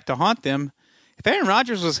come back to haunt them. If Aaron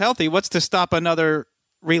Rodgers was healthy, what's to stop another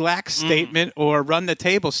relaxed statement or run the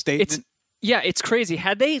table statement? It's crazy.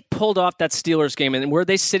 Had they pulled off that Steelers game, and were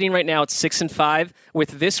they sitting right now at 6-5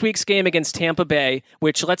 with this week's game against Tampa Bay,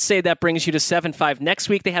 which let's say that brings you to 7-5. Next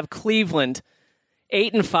week they have Cleveland,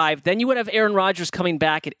 8-5. Then you would have Aaron Rodgers coming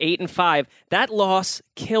back at 8-5. That loss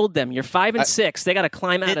killed them. You're 5-6. They got to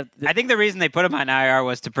climb out of. I think the reason they put him on IR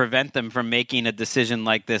was to prevent them from making a decision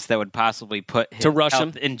like this that would possibly put his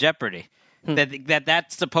health in jeopardy.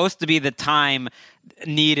 That's supposed to be the time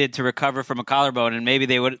needed to recover from a collarbone, and maybe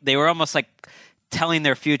they were almost like telling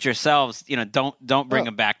their future selves, don't bring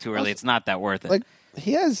him back too early. It's not that worth it. Like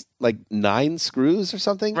he has 9 screws or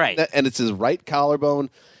something, right? And it's his right collarbone.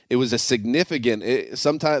 It was a significant.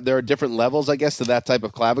 Sometimes there are different levels, I guess, to that type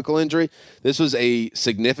of clavicle injury. This was a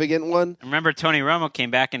significant one. Remember, Tony Romo came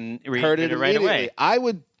back and hurt it right away. I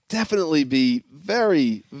would definitely be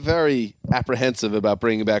very, very apprehensive about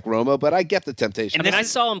bringing back Romo, but I get the temptation. I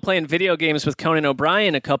saw him playing video games with Conan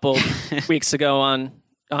O'Brien a couple weeks ago on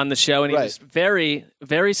the show, and he was very,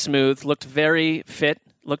 very smooth, looked very fit,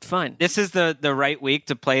 looked fine. This is the right week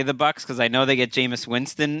to play the Bucs because I know they get Jameis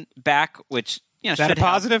Winston back, which is that a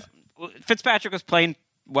positive? Fitzpatrick was playing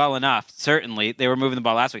well enough, certainly. They were moving the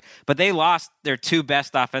ball last week. But they lost their 2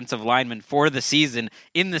 best offensive linemen for the season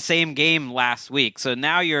in the same game last week. So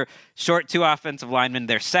now you're short 2 offensive linemen.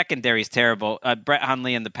 Their secondary is terrible. Brett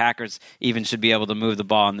Hundley and the Packers even should be able to move the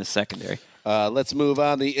ball in this secondary. Let's move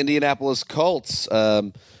on. The Indianapolis Colts,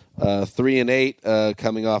 3-8,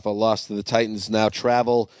 coming off a loss to the Titans, now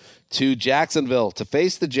travel to Jacksonville to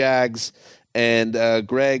face the Jags. And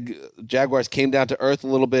Greg, Jaguars came down to earth a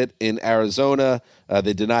little bit in Arizona.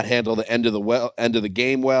 They did not handle the end of the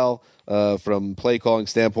game well from play calling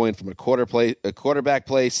standpoint, from a quarterback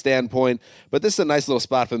play standpoint. But this is a nice little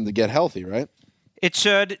spot for them to get healthy, right? It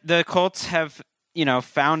should. The Colts have,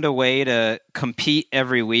 found a way to compete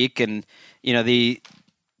every week, and the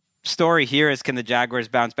story here is, can the Jaguars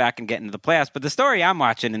bounce back and get into the playoffs? But the story I'm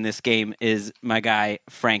watching in this game is my guy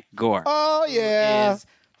Frank Gore. Oh yeah. Is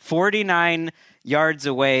 49 yards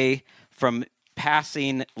away from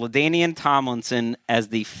passing LaDainian Tomlinson as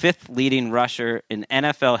the 5th leading rusher in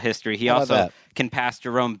NFL history. He also can pass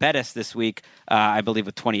Jerome Bettis this week, I believe,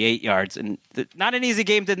 with 28 yards. And not an easy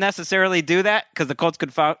game to necessarily do that because the Colts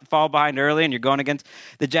could fall behind early and you're going against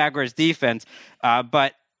the Jaguars defense.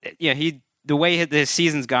 But the way his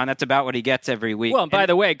season's gone, that's about what he gets every week. Well, and by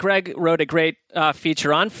the way, Greg wrote a great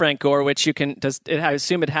feature on Frank Gore, which you can. I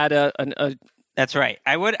assume it had a That's right.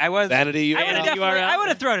 I was Vanity URL. I would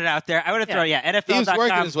have thrown it out there. I would have thrown NFL.com. He was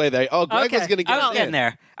working his way there. Oh, Greg was going to get I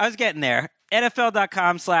was getting there.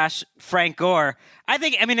 NFL.com/Frank Gore.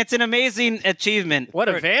 It's an amazing achievement. What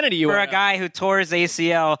a vanity URL. For a guy who tore his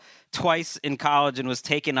ACL twice in college and was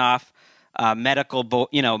taken off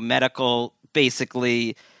medical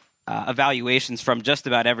basically evaluations from just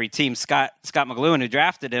about every team. Scott McLuhan, who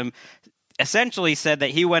drafted him, essentially said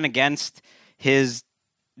that he went against his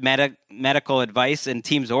medical advice and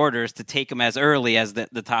team's orders to take him as early as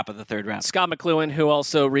the top of the 3rd round. Scott McLuhan, who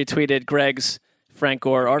also retweeted Greg's Frank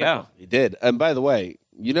Gore article. He did. And by the way,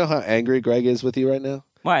 you know how angry Greg is with you right now?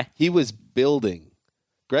 Why? He was building.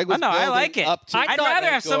 Greg was building I like it. Up to I'd rather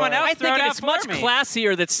have someone else. I think it's much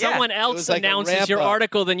classier that someone else announces your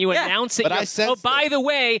article than you announce it. But by the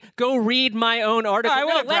way, go read my own article.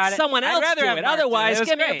 Let someone else do it. Otherwise,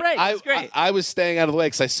 give me a break. I was staying out of the way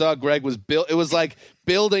because I saw Greg was it was like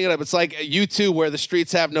building it up. It's like U2 where the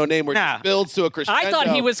streets have no name, where it just builds to a crescendo. I thought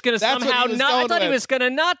he was going to somehow not. I thought he was going to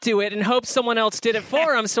not do it and hope someone else did it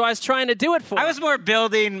for him. So I was trying to do it for him. I was more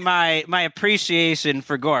building my appreciation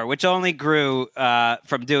for Gore, which only grew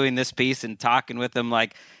from doing this piece and talking with him.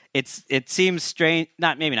 Like it seems strange,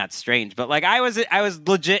 maybe not strange, but like I was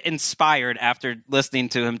legit inspired after listening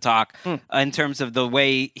to him talk in terms of the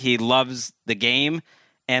way he loves the game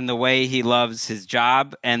and the way he loves his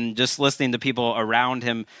job, and just listening to people around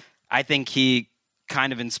him. I think he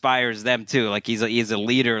kind of inspires them too. Like he's a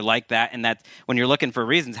leader like that, and that when you're looking for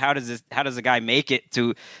reasons, how does a guy make it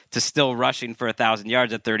to still rushing for 1,000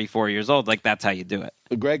 yards at 34 years old? Like that's how you do it.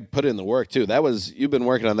 Greg put in the work too. You've been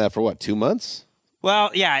working on that for what, 2 months?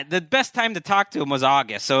 Well, yeah, the best time to talk to him was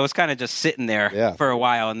August, so it was kind of just sitting there for a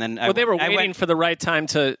while, and then they were waiting for the right time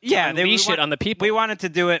to unleash it on the people. We wanted to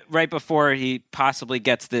do it right before he possibly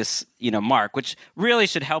gets this, mark, which really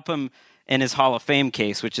should help him in his Hall of Fame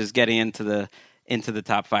case, which is getting into the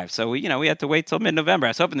top 5. So we had to wait till mid-November.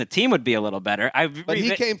 I was hoping the team would be a little better. But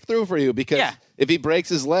he came through for you because if he breaks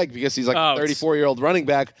his leg because he's like a 34-year-old running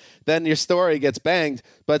back, then your story gets banged.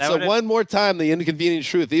 But one more time, the inconvenient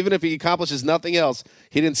truth, even if he accomplishes nothing else,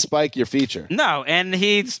 he didn't spike your feature. No, and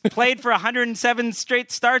he's played for 107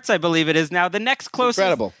 straight starts, I believe it is now. The next closest.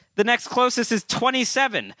 Incredible. The next closest is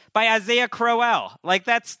 27 by Isaiah Crowell. Like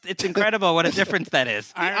it's incredible what a difference that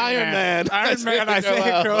is. Iron Man,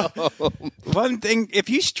 Isaiah Crowell. One thing, if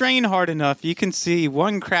you strain hard enough, you can see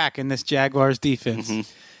one crack in this Jaguars defense. Mm-hmm.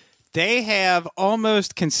 They have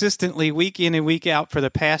almost consistently, week in and week out for the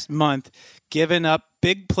past month, given up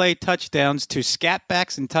big play touchdowns to scat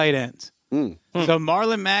backs and tight ends. So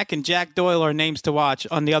Marlon Mack and Jack Doyle are names to watch.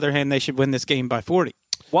 On the other hand, they should win this game by 40.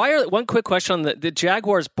 One quick question on the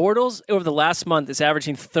Jaguars. Bortles over the last month is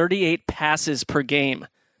averaging 38 passes per game.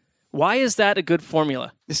 Why is that a good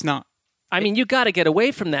formula? It's not. I mean, you got to get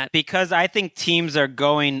away from that. Because I think teams are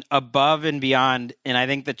going above and beyond, and I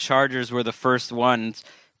think the Chargers were the first ones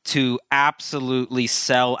to absolutely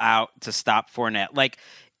sell out to stop Fournette. Like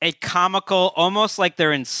a comical, almost like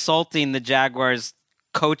they're insulting the Jaguars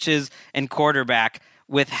coaches and quarterback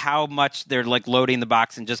with how much they're like loading the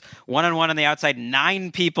box and just one-on-one on the outside,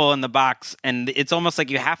 9 people in the box, and it's almost like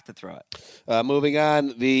you have to throw it. Moving on,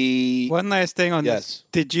 one last thing on this.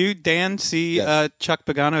 Did you, Dan, see Chuck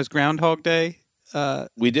Pagano's Groundhog Day?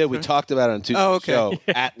 We did. We talked about it on Tuesday's show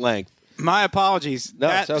at length. My apologies. No,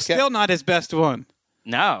 That's it's okay. Still not his best one.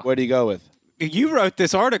 No. Where do you go with? You wrote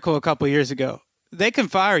this article a couple years ago. They can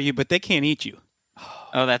fire you, but they can't eat you.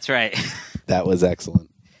 Oh, that's right. That was excellent.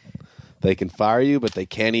 They can fire you, but they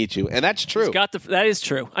can't eat you. And that's true. That is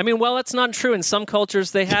true. I mean, well, that's not true. In some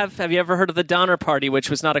cultures, they have. Have you ever heard of the Donner Party, which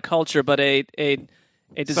was not a culture, but a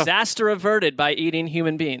disaster averted by eating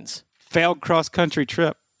human beings? Failed cross-country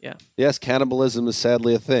trip. Yeah. Yes, cannibalism is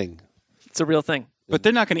sadly a thing. It's a real thing. But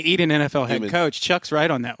they're not going to eat an NFL head coach. Chuck's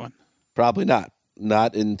right on that one. Probably not.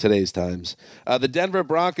 Not in today's times. The Denver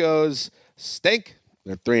Broncos stink.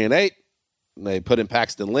 They're 3-8. They put in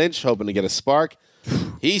Paxton Lynch, hoping to get a spark.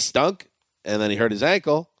 He stunk, and then he hurt his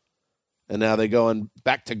ankle. And now they're going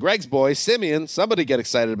back to Greg's boy, Simeon. Somebody get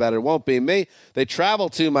excited about it. It won't be me. They travel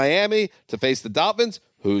to Miami to face the Dolphins,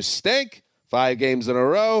 who stink. 5 games in a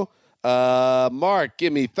row. Mark,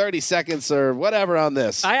 give me 30 seconds or whatever on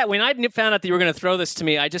this. When I found out that you were going to throw this to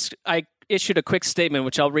me, I issued a quick statement,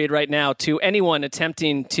 which I'll read right now, to anyone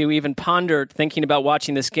attempting to even ponder thinking about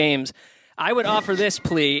watching this games. I would offer this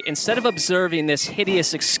plea: instead of observing this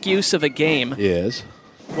hideous excuse of a game, yes,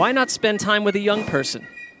 why not spend time with a young person,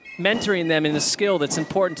 mentoring them in a skill that's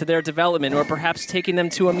important to their development, or perhaps taking them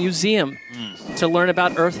to a museum to learn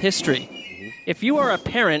about Earth history? If you are a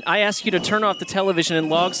parent, I ask you to turn off the television and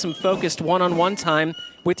log some focused one-on-one time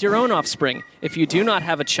with your own offspring. If you do not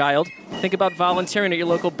have a child, think about volunteering at your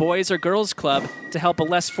local boys or girls club to help a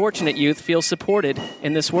less fortunate youth feel supported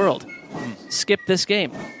in this world. Skip this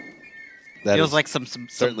game. That feels like some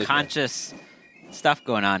conscious stuff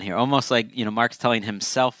going on here. Almost like, Mark's telling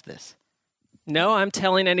himself this. No, I'm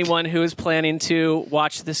telling anyone who is planning to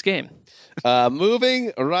watch this game.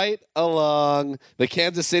 Moving right along, the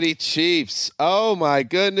Kansas City Chiefs. Oh, my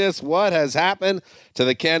goodness. What has happened to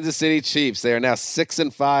the Kansas City Chiefs? They are now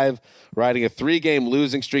 6-5, riding a 3-game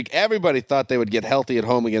losing streak. Everybody thought they would get healthy at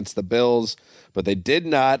home against the Bills, but they did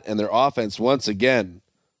not, and their offense once again.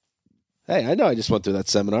 Hey, I know I just went through that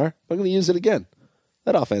seminar. I'm going to use it again.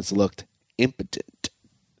 That offense looked impotent.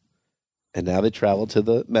 And now they travel to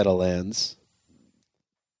the Meadowlands.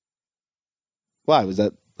 Why?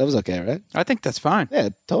 That was okay, right? I think that's fine. Yeah,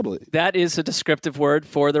 totally. That is a descriptive word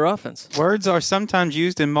for their offense. Words are sometimes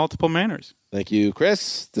used in multiple manners. Thank you,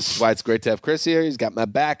 Chris. This is why it's great to have Chris here. He's got my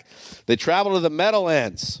back. They travel to the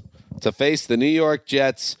Meadowlands to face the New York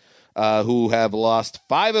Jets, who have lost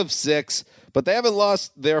 5 of 6, but they haven't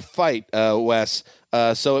lost their fight, Wes.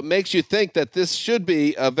 So it makes you think that this should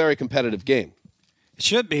be a very competitive game. It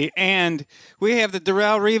should be. And we have the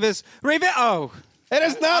Darrelle Revis. It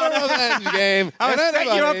is not a revenge game. I was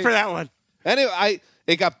setting you up for that one. Anyway,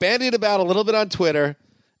 it got bandied about a little bit on Twitter,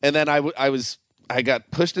 and then I got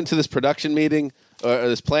pushed into this production meeting or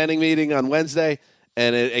this planning meeting on Wednesday,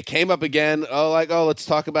 and it came up again. Let's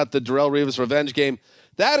talk about the Darrelle Revis revenge game.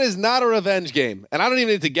 That is not a revenge game, and I don't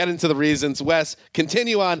even need to get into the reasons. Wes,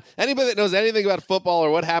 continue on. Anybody that knows anything about football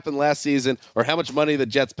or what happened last season or how much money the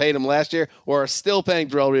Jets paid him last year or are still paying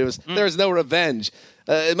Darrelle Revis, there is no revenge.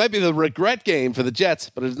 It might be the regret game for the Jets,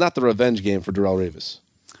 but it's not the revenge game for Darrelle Revis.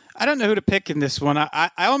 I don't know who to pick in this one. I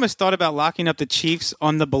almost thought about locking up the Chiefs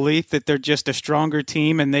on the belief that they're just a stronger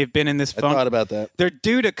team and they've been in this funk. I thought about that. They're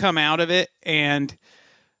due to come out of it, and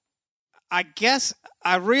I guess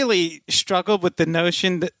I really struggled with the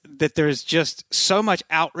notion that there's just so much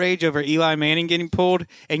outrage over Eli Manning getting pulled,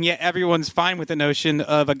 and yet everyone's fine with the notion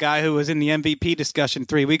of a guy who was in the MVP discussion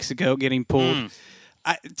 3 weeks ago getting pulled.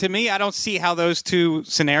 To me, I don't see how those two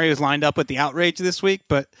scenarios lined up with the outrage this week,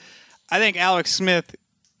 but I think Alex Smith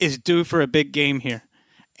is due for a big game here.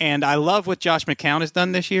 And I love what Josh McCown has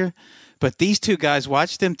done this year, but these two guys,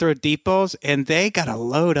 watch them throw deep balls, and they got to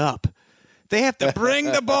load up. They have to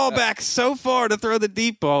bring the ball back so far to throw the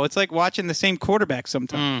deep ball. It's like watching the same quarterback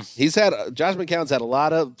sometimes. Josh McCown's had a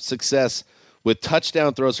lot of success with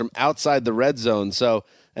touchdown throws from outside the red zone.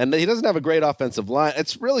 And he doesn't have a great offensive line.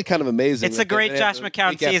 It's really kind of amazing. It's a great Josh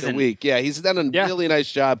McCown season. Week. Yeah, he's done a really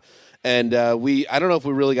nice job. And I don't know if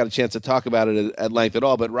we really got a chance to talk about it at length at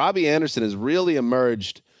all, but Robbie Anderson has really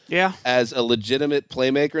emerged as a legitimate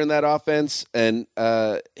playmaker in that offense. And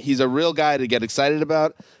he's a real guy to get excited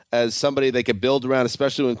about as somebody they could build around,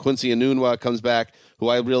 especially when Quincy Enunwa comes back, who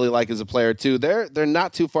I really like as a player too. They're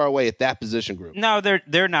not too far away at that position group. No,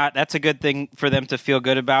 they're not. That's a good thing for them to feel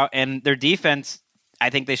good about. And their defense, I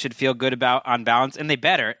think they should feel good about on balance, and they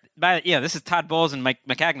better. But this is Todd Bowles and Mike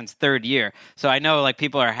Maccagnan's 3rd year, so I know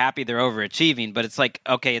people are happy they're overachieving, but it's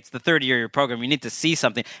okay, it's the 3rd year of your program. You need to see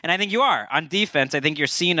something, and I think you are on defense. I think you're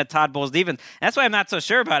seeing a Todd Bowles defense. And that's why I'm not so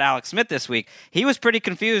sure about Alex Smith this week. He was pretty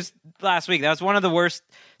confused last week. That was one of the worst.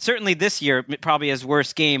 Certainly this year, probably his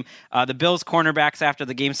worst game. The Bills cornerbacks after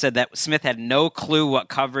the game said that Smith had no clue what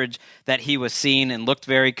coverage that he was seeing and looked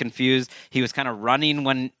very confused. He was kind of running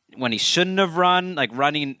when when he shouldn't have run, like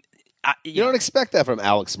running. You don't expect that from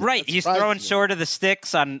Alex Smith. Right. He's throwing short of the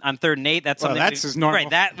sticks on 3rd and 8. That's something that's his normal. Right,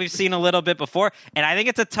 that we've seen a little bit before. And I think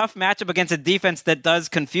it's a tough matchup against a defense that does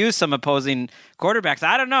confuse some opposing quarterbacks.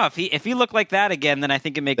 I don't know. If he looked like that again, then I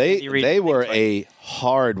think it makes They were a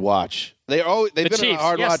hard watch. They've been Chiefs, a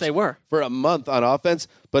hard watch they were. for a month on offense,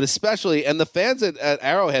 but especially, and the fans at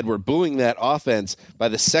Arrowhead were booing that offense by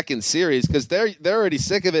the second series because they're already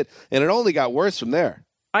sick of it, and it only got worse from there.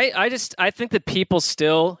 I think that people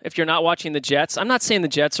still, if you're not watching the Jets, I'm not saying the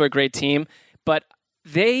Jets are a great team, but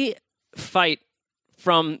they fight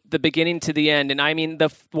from the beginning to the end. And I mean,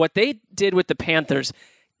 what they did with the Panthers,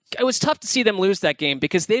 it was tough to see them lose that game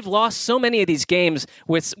because they've lost so many of these games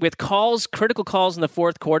with critical calls in the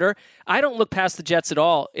fourth quarter. I don't look past the Jets at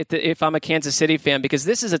all if I'm a Kansas City fan because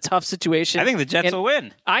this is a tough situation. I think the Jets will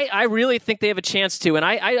win. I really think they have a chance to, and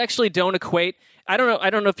I actually don't equate. I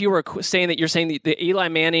don't know if you were saying that the Eli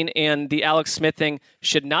Manning and the Alex Smith thing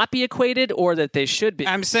should not be equated or that they should be.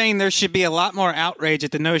 I'm saying there should be a lot more outrage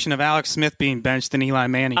at the notion of Alex Smith being benched than Eli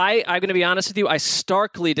Manning. I'm going to be honest with you. I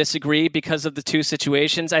starkly disagree because of the two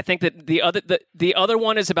situations. I think that the other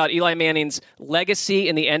one is about Eli Manning's legacy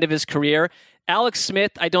and the end of his career. Alex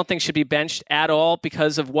Smith, I don't think should be benched at all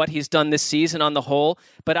because of what he's done this season on the whole.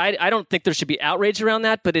 But I don't think there should be outrage around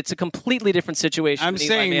that. But it's a completely different situation. I'm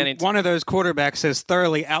saying one of those quarterbacks has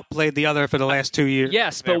thoroughly outplayed the other for the last 2 years.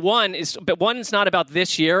 Yes, but one is not about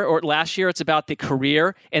this year or last year. It's about the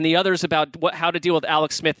career, and the other is about how to deal with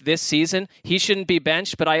Alex Smith this season. He shouldn't be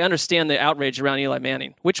benched, but I understand the outrage around Eli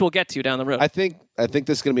Manning, which we'll get to down the road. I think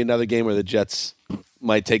this is going to be another game where the Jets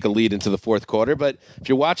might take a lead into the fourth quarter. But if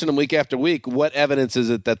you're watching them week after week, what evidence is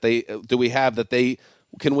it that they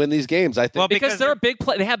can win these games? I think because they're a big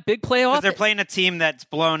play. They have big playoffs. They're playing a team that's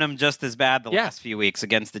blown them just as bad the last few weeks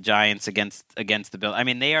against the Giants, against the Bills. I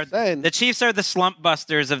mean, the Chiefs are the slump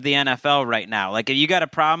busters of the NFL right now. Like if you got a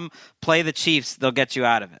problem, play the Chiefs; they'll get you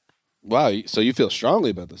out of it. Wow, so you feel strongly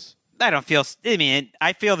about this? I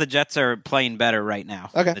feel the Jets are playing better right now.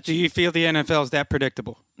 Okay. Do you feel the NFL is that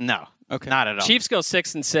predictable? No. Okay. Not at all. Chiefs go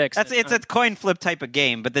 6-6. It's a coin flip type of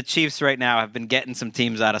game, but the Chiefs right now have been getting some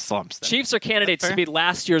teams out of slumps. Chiefs are candidates to be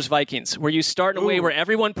last year's Vikings, where you start in a way where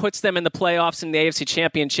everyone puts them in the playoffs in the AFC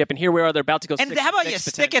Championship, and here we are, they're about to go 6-6. And how about you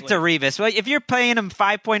stick it to Revis? Well, if you're paying him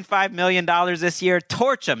 $5.5 million this year,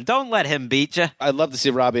 torch him. Don't let him beat you. I'd love to see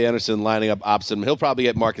Robbie Anderson lining up opposite him. He'll probably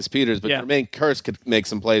get Marcus Peters, but Jermaine Kearse could make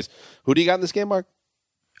some plays. Who do you got in this game, Mark?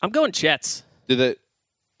 I'm going Jets.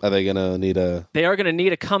 Are they going to need a... They are going to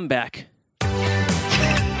need a comeback.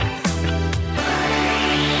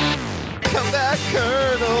 Comeback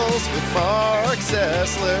Colonels with Mark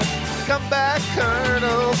Sessler. Comeback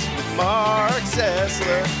Colonels with Mark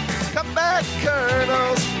Sessler. Comeback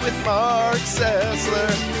Colonels with Mark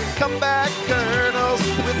Sessler. Comeback Colonels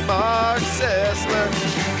with Mark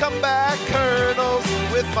Sessler. Comeback Colonels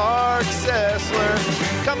with Mark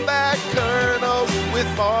Sessler. Comeback Colonels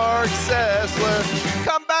with Mark Sessler.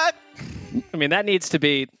 Comeback. I mean, that needs to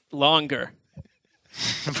be longer.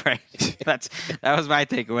 Right. That was my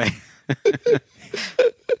takeaway.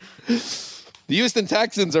 The Houston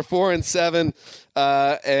Texans are 4-7,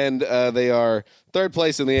 and they are third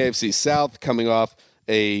place in the AFC South, coming off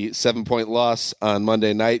a 7-point loss on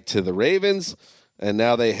Monday night to the Ravens. And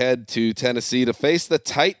now they head to Tennessee to face the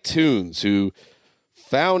Titans, who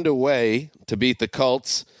found a way to beat the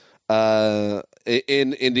Colts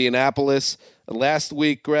in Indianapolis last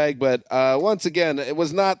week, Greg. But once again, it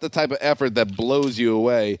was not the type of effort that blows you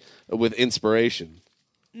away with inspiration.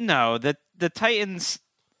 No, the Titans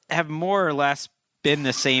have more or less been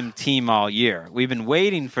the same team all year. We've been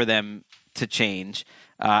waiting for them to change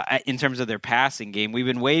in terms of their passing game. We've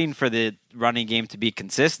been waiting for the running game to be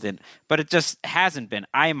consistent, but it just hasn't been.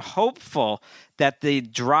 I am hopeful that the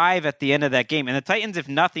drive at the end of that game, and the Titans, if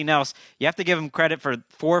nothing else, you have to give them credit for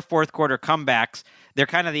 4 fourth-quarter comebacks. They're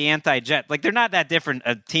kind of the anti-Jet. Like, they're not that different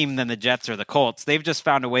a team than the Jets or the Colts. They've just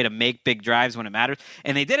found a way to make big drives when it matters.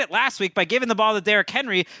 And they did it last week by giving the ball to Derrick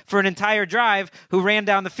Henry for an entire drive, who ran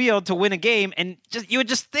down the field to win a game. And you would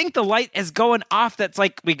just think the light is going off. That's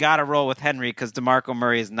like, we got to roll with Henry because DeMarco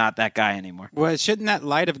Murray is not that guy anymore. Well, shouldn't that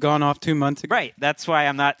light have gone off 2 months ago? Right. That's why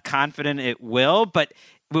I'm not confident it will. But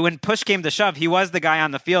when push came to shove, he was the guy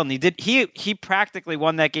on the field, and he practically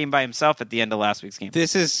won that game by himself at the end of last week's game.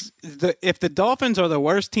 If the Dolphins are the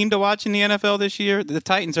worst team to watch in the NFL this year, the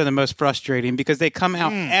Titans are the most frustrating because they come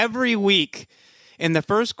out every week in the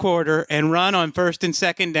first quarter and run on first and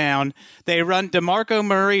second down. They run DeMarco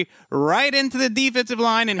Murray right into the defensive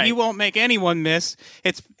line, and he won't make anyone miss.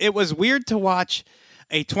 It was weird to watch.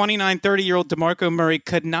 A 29, 30-year-old DeMarco Murray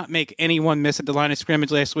could not make anyone miss at the line of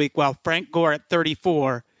scrimmage last week, while Frank Gore at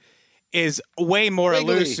 34 is way more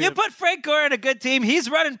Wiggly. elusive. You put Frank Gore in a good team. He's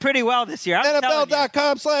running pretty well this year. I'm telling you.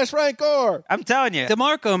 NFL.com/Frank Gore. I'm telling you.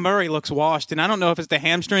 DeMarco Murray looks washed, and I don't know if it's the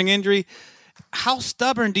hamstring injury. How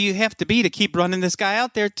stubborn do you have to be to keep running this guy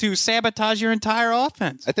out there to sabotage your entire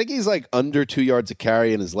offense? I think he's like under 2 yards a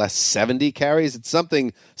carry in his last 70 carries. It's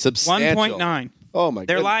something substantial. 1.9. Oh my god.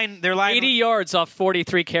 Their line 80 yards off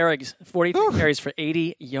 43 carries. 43 carries for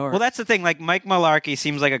 80 yards. Well, that's the thing. Like Mike Mularkey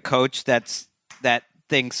seems like a coach that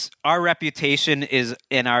thinks our reputation is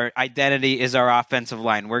and our identity is our offensive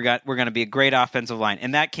line. We're going to be a great offensive line,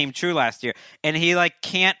 and that came true last year. And he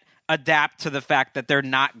can't adapt to the fact that they're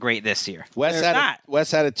not great this year. Wes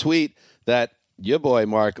had a tweet that your boy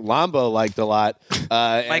Mark Lombo liked a lot.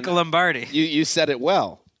 Michael Lombardi. You said it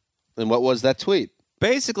well. And what was that tweet?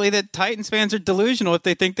 Basically, that Titans fans are delusional if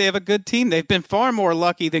they think they have a good team. They've been far more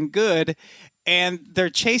lucky than good, and they're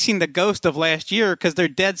chasing the ghost of last year because they're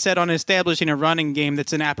dead set on establishing a running game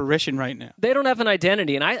that's an apparition right now. They don't have an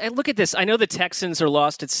identity, and I look at this. I know the Texans are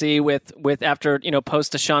lost at sea with after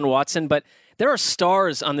post Deshaun Watson, but there are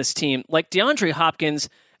stars on this team like DeAndre Hopkins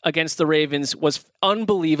against the Ravens was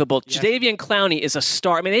unbelievable. Yes. Jadeveon Clowney is a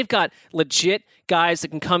star. I mean, they've got legit guys that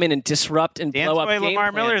can come in and disrupt and blow up game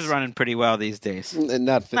Lamar plans. Miller's running pretty well these days. And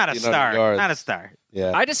not a star. Yards. Not a star.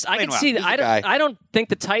 Yeah. I can see that. I don't think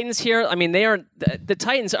the Titans here. I mean, the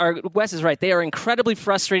Titans are. Wes is right. They are incredibly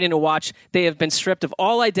frustrating to watch. They have been stripped of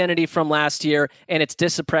all identity from last year, and it's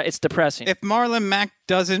depressing. If Marlon Mack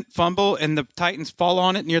doesn't fumble and the Titans fall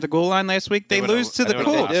on it near the goal line last week, they lose to the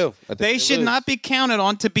Colts. They should not be counted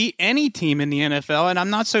on to beat any team in the NFL, and I'm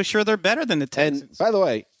not so sure they're better than the Texans. And by the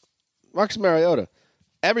way, Marcus Mariota,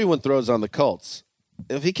 everyone throws on the Colts.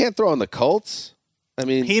 If he can't throw on the Colts. I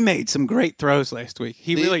mean, he made some great throws last week.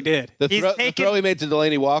 He really did. The throw he made to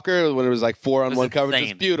Delaney Walker when it was like 4-on-1 coverage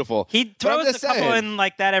was beautiful. He throws a couple in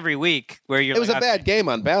like that every week. Where you're. It was a bad game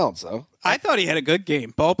on balance, though. I thought he had a good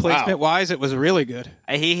game. Ball placement wise, it was really good.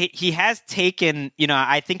 He has taken.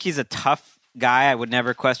 I think he's a tough guy. I would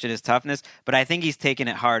never question his toughness, but I think he's taken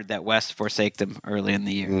it hard that West forsaked him early in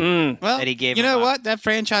the year. Well, that he gave. You know what? That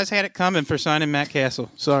franchise had it coming for signing Matt Castle.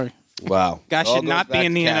 Sorry. Wow. Guy should not be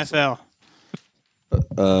in the NFL.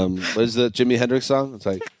 What is the Jimi Hendrix song? It's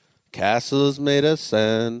like castles made of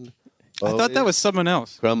sand. I thought that was someone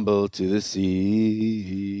else. Crumble to the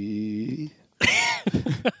sea.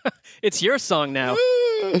 It's your song now.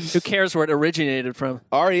 Who cares where it originated from?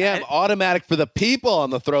 REM, Automatic for the People on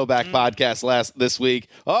the Throwback podcast this week.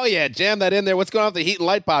 Oh, yeah, jam that in there. What's going on with the Heat and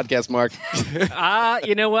Light podcast, Mark?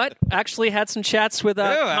 You know what? Actually had some chats with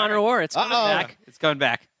Connor Orr. It's coming back. It's going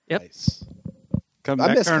back. Yep. Nice.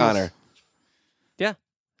 I miss Connor. Yeah,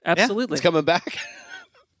 absolutely. It's coming back.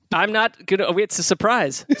 I'm not good. It's a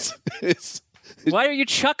surprise. Why are you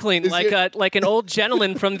chuckling like an old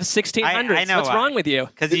gentleman from the 1600s? I know What's wrong with you?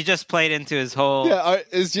 Because he just played into his whole. Yeah,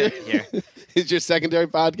 is your secondary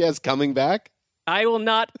podcast coming back? I will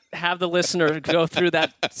not have the listener go through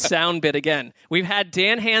that sound bit again. We've had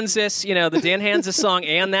Dan Hansis, the Dan Hansis song,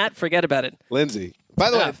 and that. Forget about it. Lindsay. By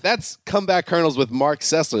the way, that's Comeback Kernels with Mark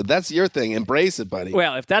Sessler. That's your thing. Embrace it, buddy.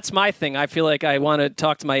 Well, if that's my thing, I feel like I want to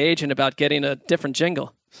talk to my agent about getting a different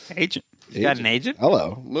jingle. Agent? You got an agent?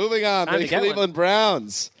 Hello. Moving on. The Cleveland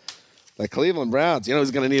Browns. The Cleveland Browns. You know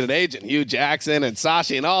who's going to need an agent? Hugh Jackson and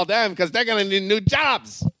Sashi and all them because they're going to need new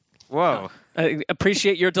jobs. Whoa. I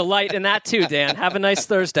appreciate your delight in that too, Dan. Have a nice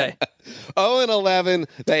Thursday. 0-11.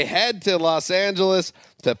 They head to Los Angeles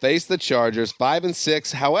to face the Chargers,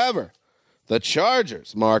 5-6. However, the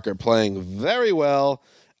Chargers, Mark, are playing very well,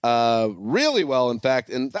 really well, in fact.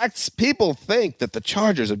 In fact, people think that the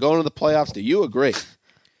Chargers are going to the playoffs. Do you agree?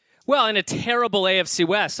 Well, in a terrible AFC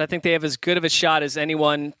West, I think they have as good of a shot as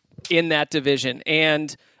anyone in that division.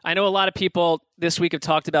 And I know a lot of people this week have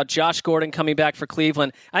talked about Josh Gordon coming back for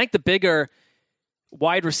Cleveland. I think the bigger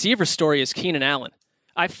wide receiver story is Keenan Allen.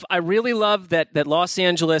 I really love that Los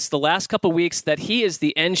Angeles, the last couple of weeks, that he is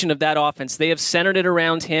the engine of that offense. They have centered it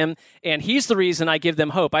around him, and he's the reason I give them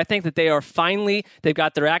hope. I think that they've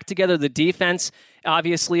got their act together. The defense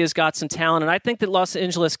obviously has got some talent, and I think that Los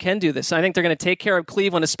Angeles can do this. I think they're going to take care of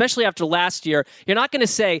Cleveland, especially after last year. You're not going to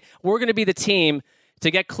say, we're going to be the team to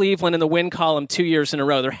get Cleveland in the win column 2 years in a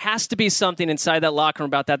row. There has to be something inside that locker room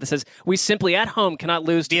about that says we simply at home cannot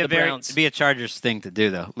lose to the Browns. It'd be a Chargers thing to do,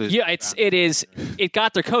 though. It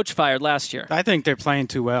got their coach fired last year. I think they're playing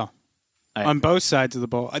too well on both sides of the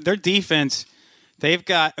ball. Their defense, they've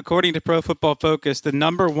got, according to Pro Football Focus, the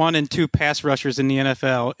number 1 and 2 pass rushers in the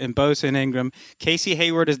NFL in Bosa and Ingram. Casey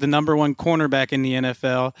Hayward is the number 1 cornerback in the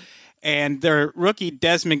NFL. And their rookie,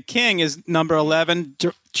 Desmond King, is number 11.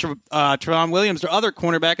 Trevon Williams, their other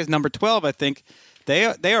cornerback, is number 12, I think.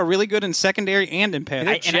 They are really good in secondary and in pass.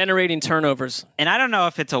 They're generating turnovers. And I don't know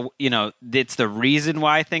if it's it's the reason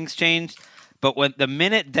why things changed. But when the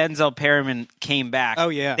minute Denzel Perryman came back,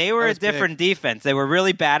 they were a different defense. They were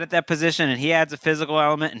really bad at that position, and he adds a physical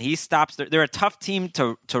element, and he stops. They're a tough team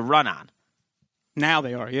to run on. Now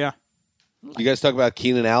they are, yeah. You guys talk about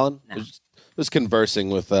Keenan Allen? No. I was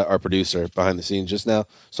conversing with our producer behind the scenes just now,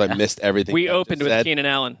 so I missed everything. We opened with Keenan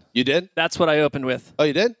Allen. You did? That's what I opened with. Oh,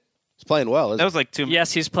 you did? He's playing well. That was like 2 minutes.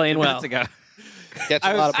 Yes, he's playing well. Ago. Catch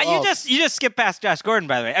a lot of balls. You just skip past Josh Gordon,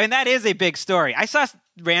 by the way. I mean, that is a big story. I saw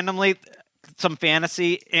randomly some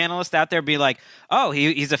fantasy analyst out there be like, oh,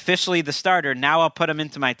 he's officially the starter. Now I'll put him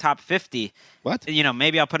into my top 50. What?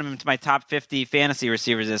 Maybe I'll put him into my top 50 fantasy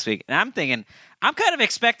receivers this week. And I'm thinking, I'm kind of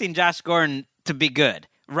expecting Josh Gordon to be good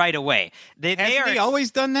right away. Hasn't he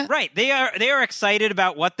always done that? Right. They are excited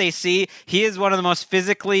about what they see. He is one of the most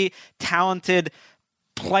physically talented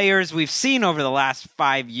players we've seen over the last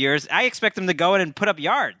 5 years. I expect him to go in and put up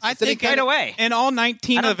yards. I think right away. In all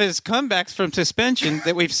 19 of his comebacks from suspension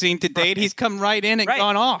that we've seen to date, he's come right in and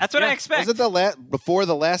gone off. That's what I expect. Wasn't before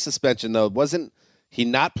the last suspension, though, wasn't he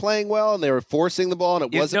not playing well and they were forcing the ball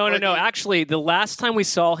and it wasn't working? No. Actually, the last time we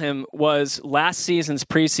saw him was last season's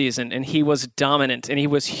preseason, and he was dominant, and he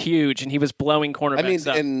was huge, and he was blowing cornerbacks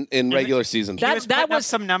up. in regular season. That was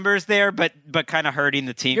some numbers there, but kind of hurting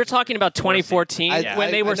the team. You're talking about 2014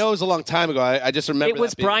 when they were. I know it was a long time ago. I just remember it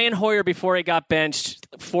was Brian Hoyer before he got benched,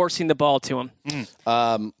 forcing the ball to him.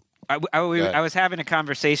 I was having a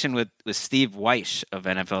conversation with Steve Weish of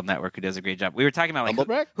NFL Network, who does a great job. We were talking about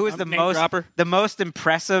who is the most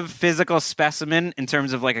impressive physical specimen in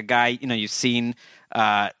terms of like a guy you've seen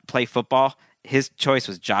play football. His choice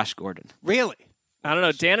was Josh Gordon. Really? I don't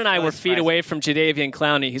know. Dan and I were feet away from Jadeveon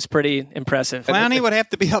Clowney. He's pretty impressive. Clowney would have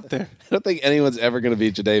to be up there. I don't think anyone's ever going to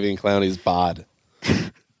beat Jadeveon Clowney's bod.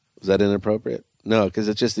 Was that inappropriate? No, because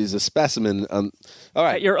it's just he's a specimen. All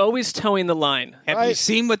right. You're always towing the line. Have you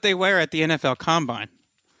seen what they wear at the NFL Combine?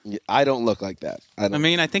 I don't look like that.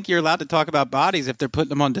 I think you're allowed to talk about bodies if they're putting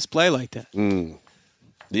them on display like that.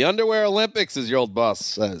 The Underwear Olympics, as your old boss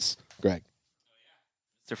says, Greg.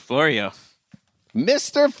 Mr. Florio.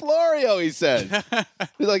 Mr. Florio, he said.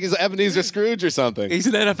 He's like he's Ebenezer Scrooge or something. He's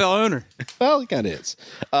an NFL owner. Well, he kind of is.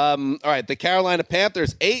 All right, the Carolina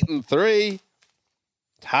Panthers, 8-3,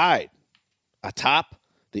 tied atop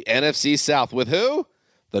the NFC South with who?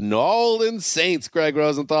 The New Orleans Saints, Greg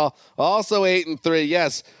Rosenthal. Also 8-3.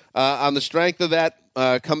 Yes, on the strength of that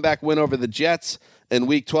comeback win over the Jets in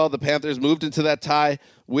Week 12, the Panthers moved into that tie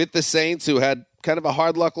with the Saints, who had kind of a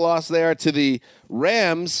hard luck loss there to the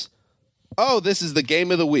Rams. Oh, this is the game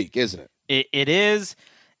of the week, isn't it? It is,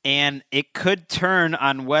 and it could turn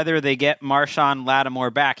on whether they get Marshawn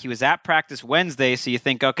Lattimore back. He was at practice Wednesday, so you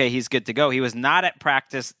think, okay, he's good to go. He was not at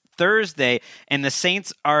practice Thursday, and the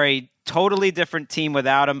Saints are a totally different team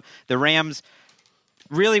without him. The Rams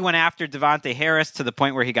really went after Devontae Harris to the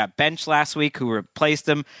point where he got benched last week, who replaced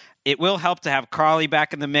him. It will help to have Carly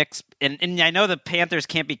back in the mix. And I know the Panthers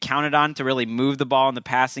can't be counted on to really move the ball in the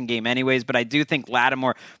passing game anyways, but I do think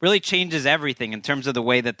Lattimore really changes everything in terms of the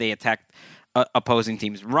way that they attack opposing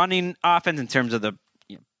teams' running offense, in terms of the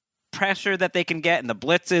pressure that they can get and the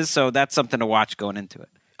blitzes. So that's something to watch going into it.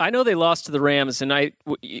 I know they lost to the Rams, and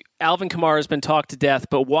Alvin Kamara has been talked to death,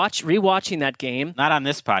 but rewatching that game. Not on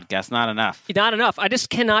this podcast, not enough. Not enough. I just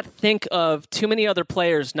cannot think of too many other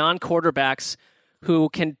players, non-quarterbacks, who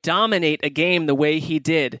can dominate a game the way he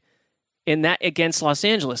did in that against Los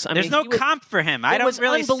Angeles. There's no comp for him. I don't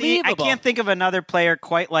really see. I can't think of another player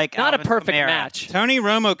quite like not Alvin a perfect Kamara. match. Tony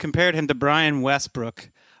Romo compared him to Brian Westbrook.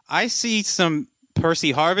 I see some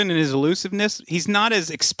Percy Harvin and his elusiveness. He's not as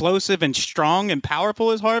explosive and strong and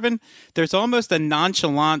powerful as Harvin. There's almost a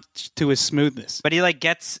nonchalance to his smoothness. But he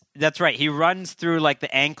that's right. He runs through like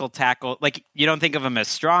the ankle tackle. Like you don't think of him as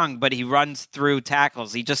strong, but he runs through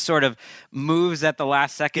tackles. He just sort of moves at the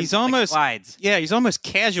last second. He's almost slides. Yeah, he's almost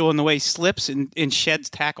casual in the way he slips and sheds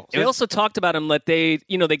tackles. They also talked about him that they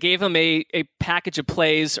gave him a package of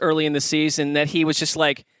plays early in the season that he was just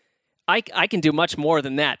like, I can do much more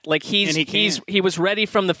than that. Like he was ready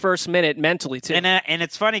from the first minute mentally too. And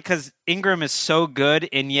it's funny because Ingram is so good,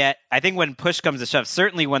 and yet I think when push comes to shove,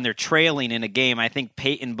 certainly when they're trailing in a game, I think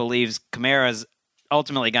Peyton believes Kamara's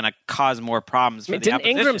ultimately going to cause more problems for the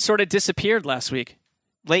opposition. Ingram sort of disappeared last week?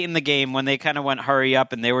 late in the game when they kind of went hurry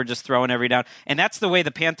up and they were just throwing every down. And that's the way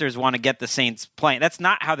the Panthers want to get the Saints playing. That's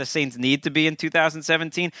not how the Saints need to be in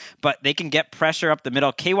 2017, but they can get pressure up the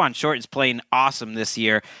middle. K'Wan Short is playing awesome this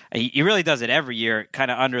year. He really does it every year,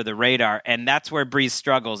 kind of under the radar, and that's where Breeze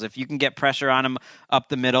struggles. If you can get pressure on him up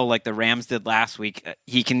the middle like the Rams did last week,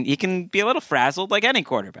 he can be a little frazzled like any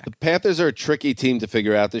quarterback. The Panthers are a tricky team to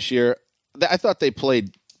figure out this year. I thought they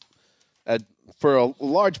played for a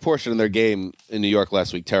large portion of their game in New York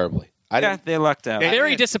last week terribly. They lucked out.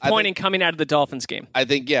 Very disappointing coming out of the Dolphins game. I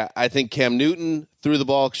think Cam Newton threw the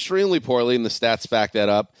ball extremely poorly, and the stats back that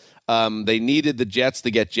up. They needed the Jets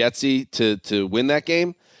to get Jetsy to win that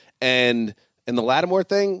game, and the Lattimore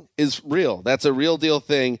thing is real. That's a real deal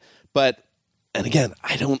thing. And again,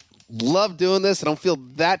 I don't love doing this. I don't feel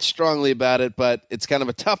that strongly about it, but it's kind of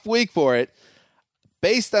a tough week for it.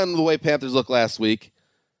 Based on the way Panthers looked last week,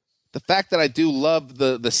 the fact that I do love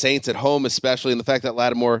the Saints at home, especially, and the fact that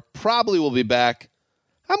Lattimore probably will be back,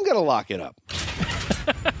 I'm going to lock it up.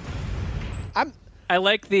 I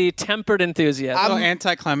like the tempered enthusiasm. I'm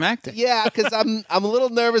anticlimactic. Yeah, because I'm a little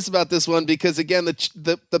nervous about this one because, again,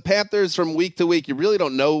 the Panthers from week to week, you really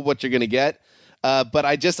don't know what you're going to get. But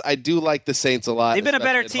I do like the Saints a lot. They've been a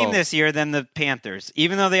better team this year than the Panthers.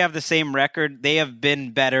 Even though they have the same record, they have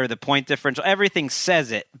been better. The point differential, everything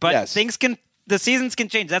says it. But the seasons can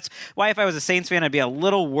change. That's why if I was a Saints fan, I'd be a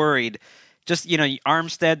little worried. Just,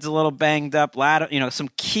 Armstead's a little banged up. Some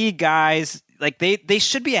key guys. Like they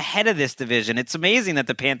should be ahead of this division. It's amazing that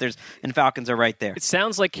the Panthers and Falcons are right there. It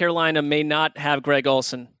sounds like Carolina may not have Greg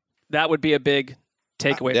Olsen. That would be a big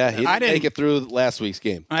takeaway. He didn't make it through last week's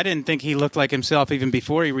game. I didn't think he looked like himself even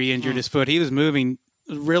before he re-injured his foot. He was moving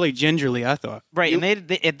really gingerly, I thought. Right,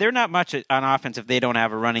 and they're not much on offense if they don't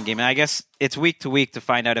have a running game. And I guess it's week to week to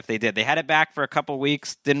find out if they did. They had it back for a couple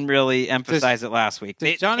weeks, didn't really emphasize it last week.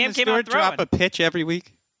 Does Jonathan Stewart drop a pitch every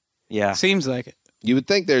week? Yeah. Seems like it. You would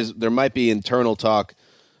think there might be internal talk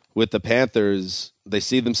with the Panthers. They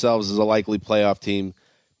see themselves as a likely playoff team.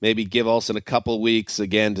 Maybe give Olsen a couple weeks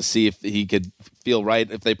again to see if he could feel right.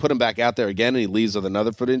 If they put him back out there again and he leaves with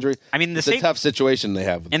another foot injury, I mean, it's a tough situation they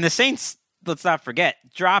have. And the Saints, let's not forget,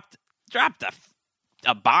 dropped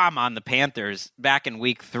a bomb on the Panthers back in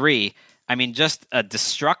week 3. I mean, just a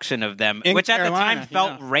destruction of them, which at the time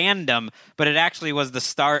felt random, but it actually was the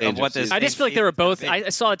start of what this. I just feel like they were both. I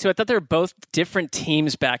saw it too. I thought they were both different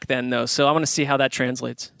teams back then, though. So I want to see how that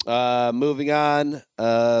translates. Moving on,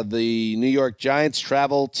 the New York Giants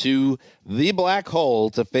travel to the Black Hole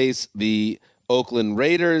to face the Oakland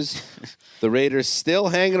Raiders. The Raiders still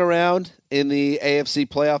hanging around in the AFC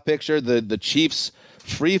playoff picture. The Chiefs'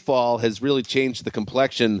 free fall has really changed the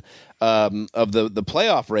complexion of the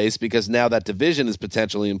playoff race because now that division is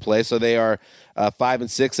potentially in play. So they are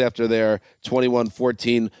 5-6 after their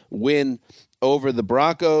 21-14 win over the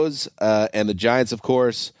Broncos. And the Giants, of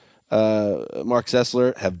course, Mark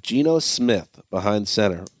Sessler, have Geno Smith behind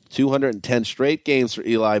center. 210 straight games for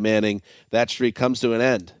Eli Manning. That streak comes to an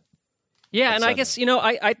end. Yeah, and I guess,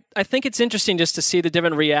 I think it's interesting just to see the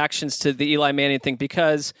different reactions to the Eli Manning thing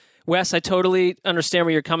because, Wes, I totally understand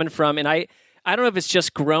where you're coming from. And I don't know if it's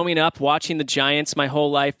just growing up watching the Giants my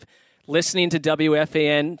whole life, listening to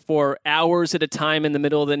WFAN for hours at a time in the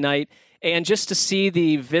middle of the night, and just to see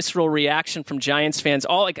the visceral reaction from Giants fans.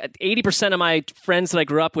 All 80% of my friends that I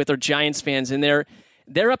grew up with are Giants fans, and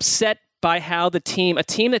they're upset by how a team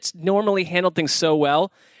that's normally handled things so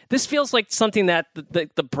well. This feels like something that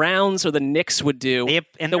the Browns or the Knicks would do,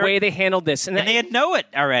 the way they handled this. And they know it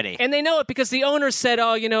already. And they know it because the owner said,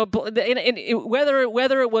 whether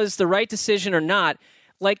it was the right decision or not,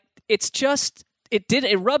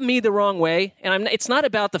 it rubbed me the wrong way. And it's not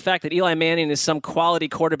about the fact that Eli Manning is some quality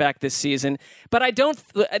quarterback this season, but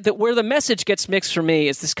where the message gets mixed for me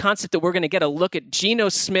is this concept that we're going to get a look at Geno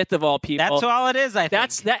Smith of all people. That's all it is, I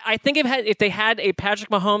think. I think if they had a Patrick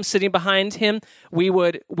Mahomes sitting behind him, we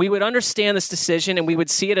would understand this decision and we would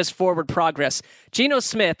see it as forward progress. Geno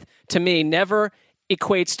Smith, to me, never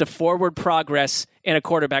equates to forward progress in a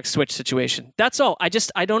quarterback switch situation. That's all. I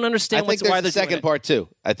don't understand why they're doing it. I think there's the second part, too.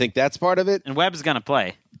 I think that's part of it. And Webb's going to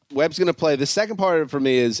play. The second part of it for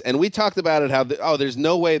me is, and we talked about it, how there's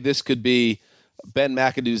no way this could be Ben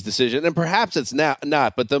McAdoo's decision, and perhaps it's not,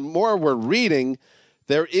 but the more we're reading,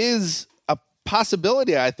 there is a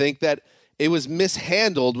possibility, I think, that it was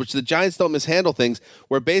mishandled, which the Giants don't mishandle things,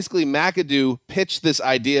 where basically McAdoo pitched this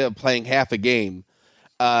idea of playing half a game.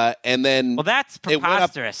 And then that's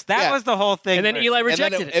preposterous. That was the whole thing. And then Eli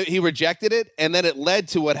rejected it. He rejected it, and then it led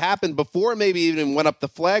to what happened before maybe even went up the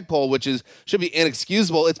flagpole, which should be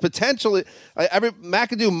inexcusable. It's potentially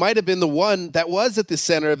McAdoo might have been the one that was at the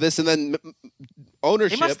center of this, and then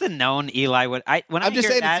ownership. He must have known Eli would. I'm just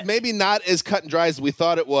saying it's maybe not as cut and dry as we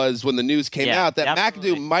thought it was when the news came out that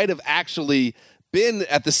absolutely. McAdoo might have actually been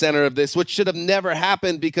at the center of this, which should have never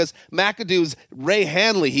happened because McAdoo's Ray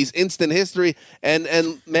Hanley. He's instant history, and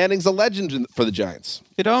Manning's a legend for the Giants.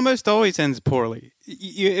 It almost always ends poorly.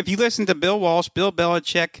 If you listen to Bill Walsh, Bill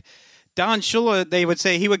Belichick, Don Shula, they would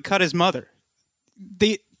say he would cut his mother.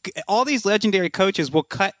 All these legendary coaches will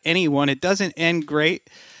cut anyone. It doesn't end great,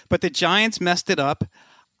 but the Giants messed it up.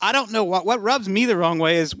 I don't know what rubs me the wrong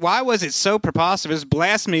way is why was it so preposterous,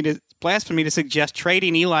 blasphemy to suggest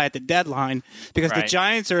trading Eli at the deadline because the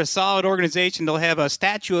Giants are a solid organization. They'll have a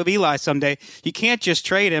statue of Eli someday. You can't just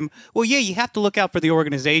trade him. Well, yeah, you have to look out for the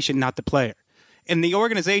organization, not the player. And the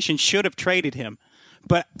organization should have traded him.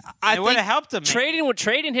 But I would have helped him.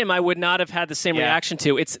 Trading him, I would not have had the same reaction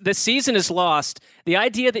to. The season is lost. The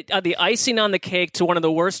idea that the icing on the cake to one of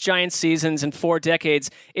the worst Giants seasons in 4 decades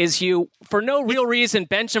is you, for no real reason,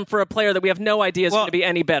 bench him for a player that we have no idea is going to be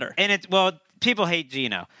any better. And people hate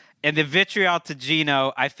Geno. And the vitriol to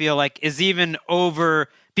Geno, I feel like, is even over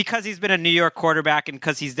because he's been a New York quarterback and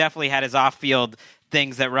because he's definitely had his off-field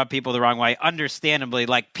things that rub people the wrong way. Understandably,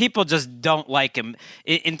 like, people just don't like him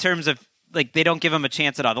in terms of, like, they don't give him a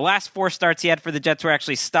chance at all. The last 4 starts he had for the Jets were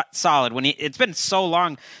actually solid. It's been so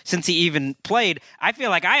long since he even played. I feel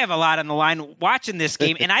like I have a lot on the line watching this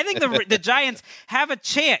game, and I think the Giants have a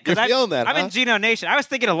chance. You're feeling that, I'm in Geno Nation. I was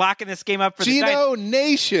thinking of locking this game up for the Giants. Geno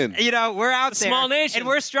Nation. You know, we're out there. Small nation. And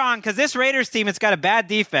we're strong because this Raiders team has got a bad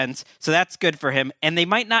defense, so that's good for him. And they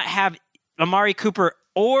might not have Amari Cooper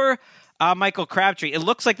or Michael Crabtree. It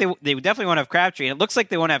looks like they definitely won't have Crabtree, and it looks like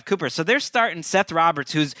they won't have Cooper. So they're starting Seth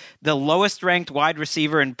Roberts, who's the lowest-ranked wide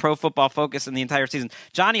receiver in Pro Football Focus in the entire season.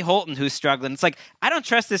 Johnny Holton, who's struggling. It's like, I don't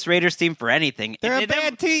trust this Raiders team for anything. They're a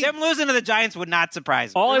bad team. Them losing to the Giants would not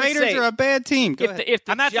surprise me. The Raiders are a bad team.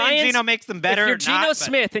 I'm not saying Geno makes them better. If you're Geno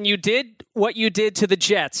Smith and you did what you did to the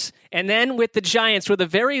Jets, and then with the Giants with a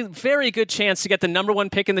very, very good chance to get the number 1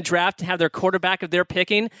 pick in the draft and have their quarterback of their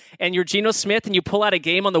picking, and you're Geno Smith and you pull out a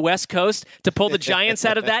game on the West Coast to pull the Giants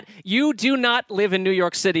out of that, you do not live in New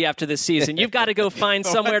York City after this season. You've got to go find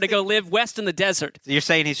somewhere to go live west in the desert. So you're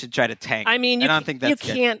saying he should try to tank. I mean,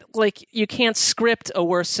 you can't script a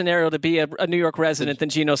worse scenario to be a New York resident than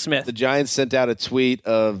Geno Smith. The Giants sent out a tweet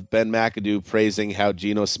of Ben McAdoo praising how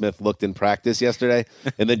Geno Smith looked in practice yesterday,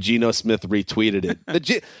 and then Geno Smith retweeted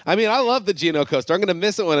it. I love the Geno coaster. I'm going to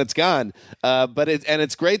miss it when it's gone, but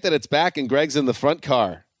it's great that it's back and Greg's in the front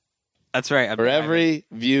car. That's right. For every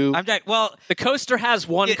view. Well, the coaster has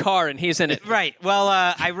one car and he's in it. Right. Well,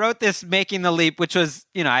 I wrote this Making the Leap, which was,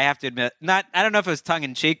 I have to admit, I don't know if it was tongue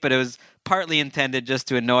in cheek, but it was partly intended just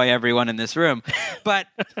to annoy everyone in this room. But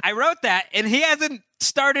I wrote that, and he hasn't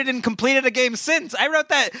started and completed a game since. I wrote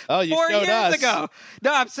that 4 years ago.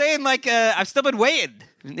 No, I'm saying, I've still been waiting.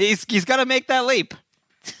 He's got to make that leap.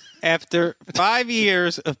 After 5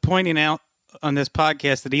 years of pointing out on this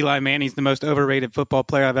podcast that Eli Manning's the most overrated football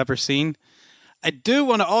player I've ever seen, I do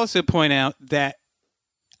want to also point out that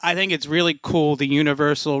I think it's really cool the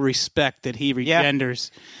universal respect that he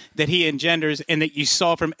engenders, and that you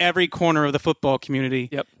saw from every corner of the football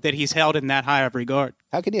community that he's held in that high of regard.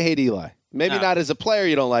 How can you hate Eli? Maybe not as a player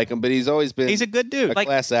you don't like him, but he's always been a good dude. A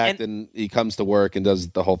class act, and he comes to work and does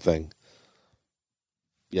the whole thing.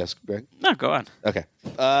 Yes, Greg? No, go on. Okay.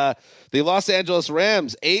 The Los Angeles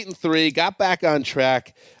Rams, 8-3, got back on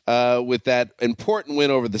track with that important win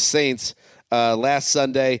over the Saints last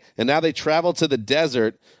Sunday, and now they travel to the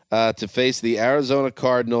desert to face the Arizona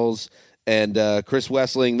Cardinals and Chris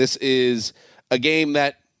Wessling. This is a game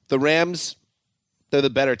that the Rams, they're the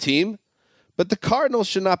better team, but the Cardinals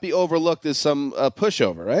should not be overlooked as some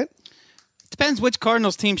pushover, right? Depends which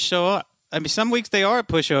Cardinals teams show up. I mean, some weeks they are a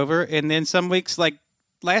pushover, and then some weeks, like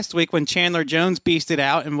last week when Chandler Jones beasted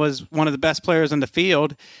out and was one of the best players on the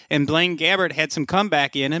field, and Blaine Gabbert had some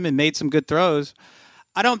comeback in him and made some good throws,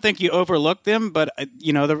 I don't think you overlook them, but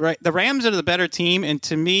the Rams are the better team, and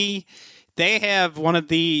to me, they have one of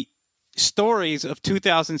the stories of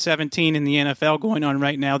 2017 in the NFL going on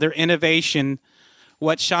right now. Their innovation,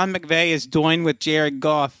 what Sean McVay is doing with Jared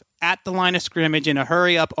Goff at the line of scrimmage in a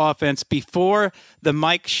hurry-up offense before the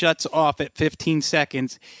mic shuts off at 15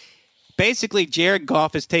 seconds. Basically, Jared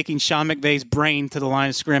Goff is taking Sean McVay's brain to the line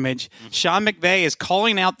of scrimmage. Sean McVay is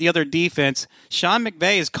calling out the other defense. Sean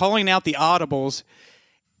McVay is calling out the audibles.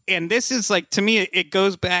 And this is to me, it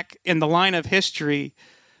goes back in the line of history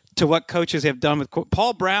to what coaches have done with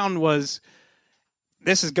Paul Brown goes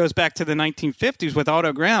back to the 1950s with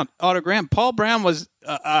Otto Graham. Paul Brown was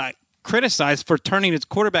criticized for turning his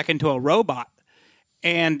quarterback into a robot.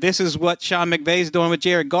 And this is what Sean McVay's doing with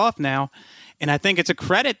Jared Goff now. And I think it's a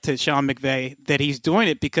credit to Sean McVay that he's doing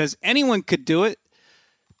it, because anyone could do it,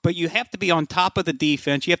 but you have to be on top of the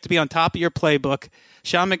defense. You have to be on top of your playbook.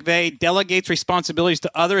 Sean McVay delegates responsibilities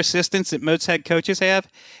to other assistants that most head coaches have.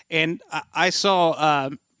 And I saw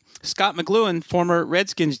Scott McLuhan, former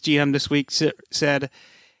Redskins GM this week, said,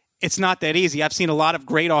 it's not that easy. I've seen a lot of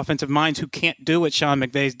great offensive minds who can't do what Sean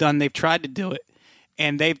McVay's done. They've tried to do it.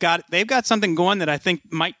 And they've got something going that I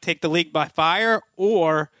think might take the league by fire,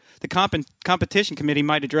 or the competition committee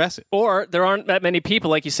might address it. Or there aren't that many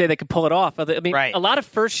people, like you say, that could pull it off. I mean, right. A lot of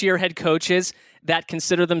first-year head coaches that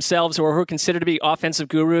consider themselves, or who are considered to be offensive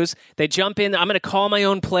gurus, they jump in, I'm going to call my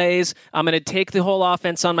own plays, I'm going to take the whole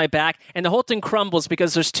offense on my back, and the whole thing crumbles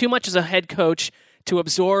because there's too much as a head coach to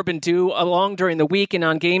absorb and do along during the week and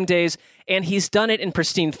on game days, and he's done it in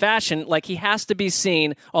pristine fashion. Like, he has to be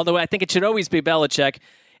seen, although I think it should always be Belichick,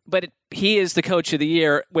 but he is the coach of the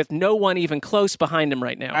year with no one even close behind him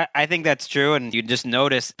right now. I think that's true, and you just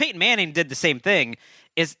notice Peyton Manning did the same thing,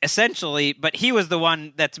 is essentially, but he was the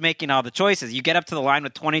one that's making all the choices. You get up to the line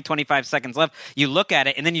with 20, 25 seconds left, you look at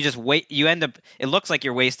it, and then you just wait. You end up, it looks like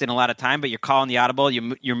you're wasting a lot of time, but you're calling the audible,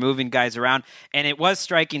 you're moving guys around, and it was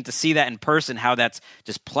striking to see that in person, how that's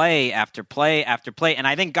just play after play after play, and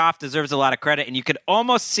I think Goff deserves a lot of credit, and you could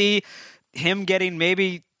almost see him getting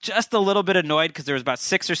maybe just a little bit annoyed because there was about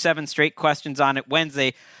 6 or 7 straight questions on it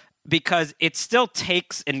Wednesday, because it still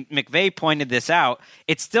takes, and McVay pointed this out,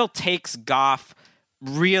 it still takes Goff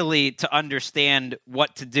really to understand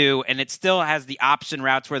what to do, and it still has the option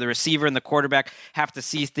routes where the receiver and the quarterback have to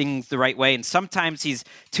see things the right way, and sometimes he's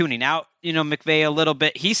tuning out, McVay a little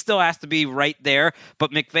bit. He still has to be right there,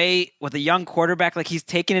 but McVay, with a young quarterback, like, he's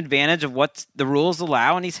taking advantage of what the rules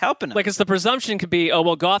allow, and he's helping him. Like, because the presumption could be, oh,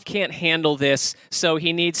 well, Goff can't handle this, so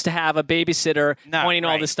he needs to have a babysitter pointing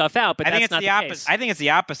all this stuff out, but that's not the case. I think it's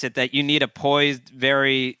the opposite, that you need a poised,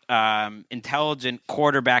 very intelligent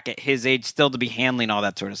quarterback at his age still to be handling all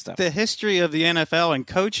that sort of stuff. The history of the NFL and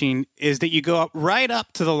coaching is that you go right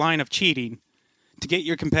up to the line of cheating to get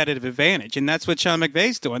your competitive advantage, and that's what Sean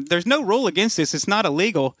McVay's doing. There's no rule against this. It's not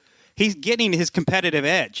illegal. He's getting his competitive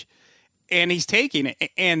edge, and he's taking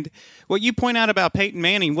it. And what you point out about Peyton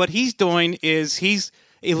Manning, what he's doing is he's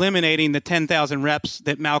eliminating the 10,000 reps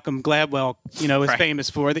that Malcolm Gladwell, is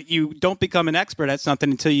famous for, that you don't become an expert at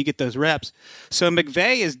something until you get those reps. So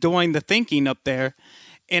McVay is doing the thinking up there,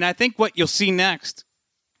 and I think what you'll see next,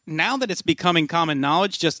 now that it's becoming common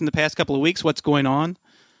knowledge just in the past couple of weeks what's going on,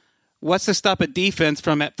 what's to stop a defense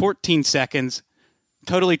from, at 14 seconds,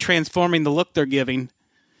 totally transforming the look they're giving?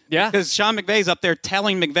 Yeah. Because Sean McVay's up there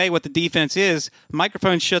telling McVay what the defense is.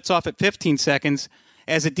 Microphone shuts off at 15 seconds.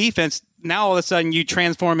 As a defense, now all of a sudden you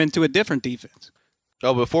transform into a different defense.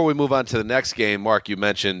 Oh, before we move on to the next game, Mark, you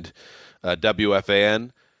mentioned WFAN.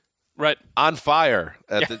 Right. On fire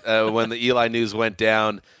when the Eli news went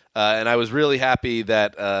down. And I was really happy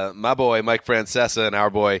that my boy, Mike Francesa, and our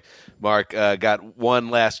boy, Mark, got one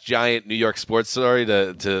last giant New York sports story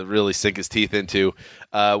to really sink his teeth into.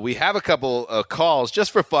 We have a couple of calls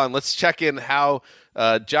just for fun. Let's check in how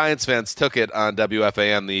Giants fans took it on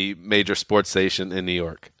WFAN, the major sports station in New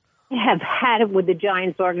York. I have had it with the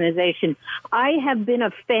Giants organization. I have been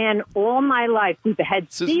a fan all my life. We've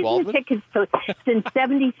had season tickets since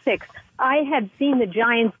 76. I have seen the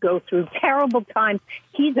Giants go through terrible times.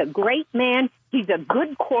 He's a great man. He's a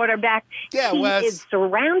good quarterback. Yeah, he Wes. is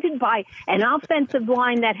surrounded by an offensive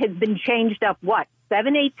line that has been changed up,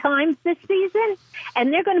 7, 8 times this season?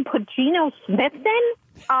 And they're going to put Geno Smith in?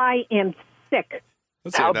 I am sick.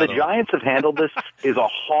 How the Giants have handled this is a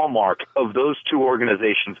hallmark of those two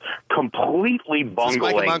organizations completely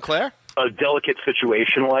bungling a delicate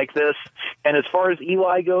situation like this. And as far as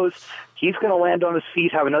Eli goes, he's going to land on his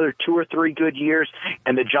feet, have another 2 or 3 good years,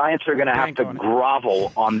 and the Giants are going to have to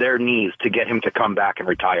grovel on their knees to get him to come back and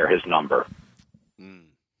retire his number.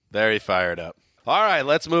 Very fired up. All right,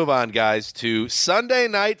 let's move on, guys, to Sunday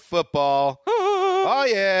Night Football. Oh,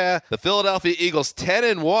 yeah. The Philadelphia Eagles,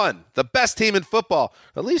 10-1, the best team in football,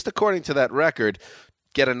 at least according to that record,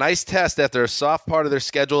 get a nice test after a soft part of their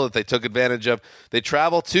schedule that they took advantage of. They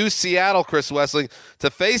travel to Seattle, Chris Wessling,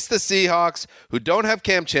 to face the Seahawks, who don't have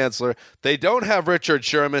Cam Chancellor. They don't have Richard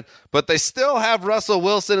Sherman, but they still have Russell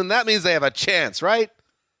Wilson, and that means they have a chance, right?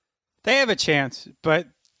 They have a chance, but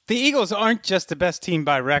the Eagles aren't just the best team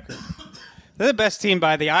by record. They're the best team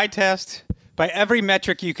by the eye test, by every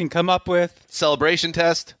metric you can come up with. Celebration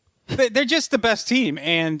test. They're just the best team,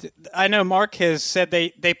 and I know Mark has said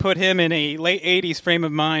they put him in a late 80s frame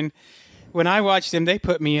of mind. When I watched him, they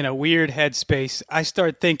put me in a weird headspace. I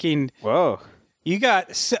start thinking, whoa, you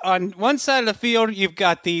got, on one side of the field, you've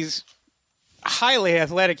got these highly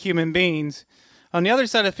athletic human beings. On the other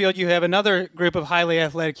side of the field, you have another group of highly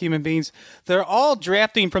athletic human beings. They're all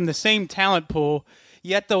drafting from the same talent pool,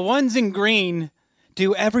 yet the ones in green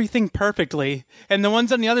do everything perfectly, and the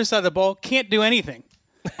ones on the other side of the ball can't do anything.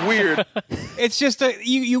 Weird. It's just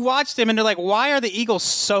you watch them, and they're like, why are the Eagles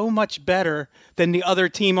so much better than the other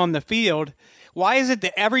team on the field? Why is it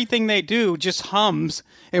that everything they do just hums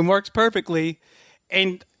and works perfectly?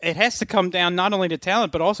 And it has to come down not only to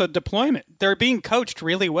talent, but also deployment. They're being coached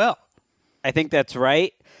really well. I think that's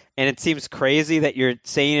right, and it seems crazy that you're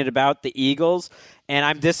saying it about the Eagles, and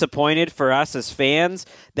I'm disappointed for us as fans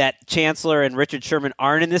that Chancellor and Richard Sherman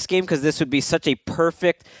aren't in this game because this would be such a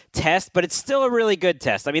perfect test, but it's still a really good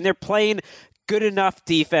test. I mean, they're playing good enough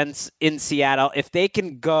defense in Seattle. If they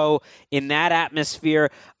can go in that atmosphere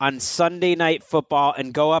on Sunday Night Football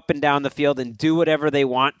and go up and down the field and do whatever they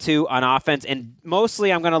want to on offense, and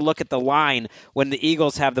mostly I'm going to look at the line when the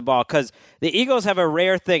Eagles have the ball, because the Eagles have a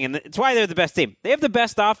rare thing, and it's why they're the best team. They have the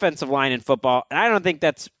best offensive line in football, and I don't think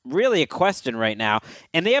that's really a question right now,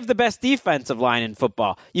 and they have the best defensive line in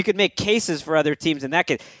football. You could make cases for other teams in that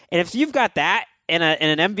case, and if you've got that, and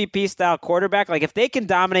an MVP-style quarterback, like if they can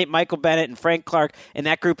dominate Michael Bennett and Frank Clark and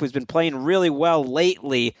that group who's been playing really well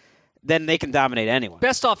lately, then they can dominate anyone.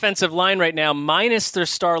 Best offensive line right now, minus their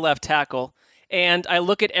star left tackle. And I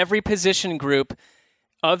look at every position group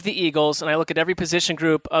of the Eagles, and I look at every position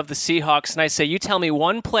group of the Seahawks, and I say, you tell me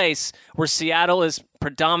one place where Seattle is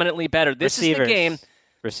predominantly better. This is the game.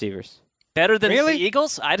 Receivers. Better than Really? the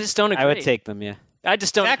Eagles? I just don't agree. I would take them, yeah. I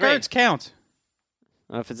just don't agree. Zach Ertz counts.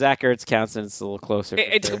 If Zach Ertz counts, then it's a little closer.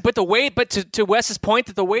 But to Wes's point,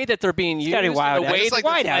 that the way that they're being used, getting wild. the way It's like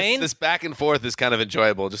they're playing, this back and forth is kind of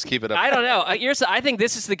enjoyable. Just keep it up. I don't know. I think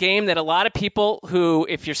this is the game that a lot of people who,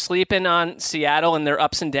 if you're sleeping on Seattle and their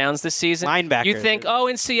ups and downs this season, Linebacker. you think,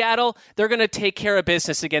 in Seattle, they're going to take care of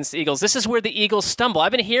business against the Eagles. This is where the Eagles stumble.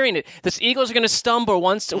 I've been hearing it. The Eagles are going to stumble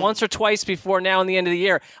once or twice before now and the end of the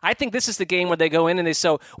year. I think this is the game where they go in and they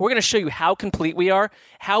say, we're going to show you how complete we are,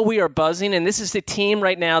 how we are buzzing, and this is the team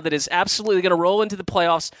right now that is absolutely going to roll into the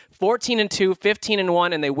playoffs 14-2,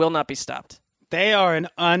 15-1, and they will not be stopped. They are an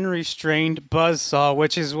unrestrained buzzsaw,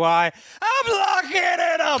 which is why I'm locking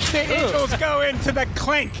it up. The Eagles go into the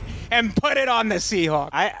clink and put it on the Seahawks.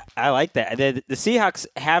 I like that. The Seahawks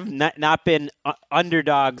have not been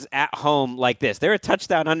underdogs at home like this. They're a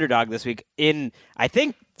touchdown underdog this week I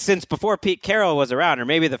think, since before Pete Carroll was around, or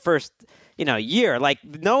maybe the first year. Like,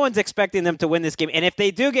 no one's expecting them to win this game. And if they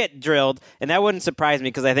do get drilled, and that wouldn't surprise me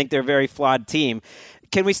because I think they're a very flawed team,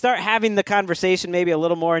 can we start having the conversation maybe a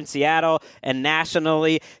little more in Seattle and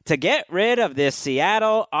nationally to get rid of this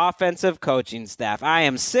Seattle offensive coaching staff? I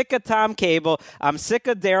am sick of Tom Cable. I'm sick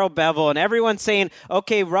of Darrell Bevell and everyone saying,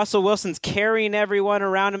 okay, Russell Wilson's carrying everyone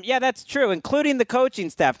around him. Yeah, that's true, including the coaching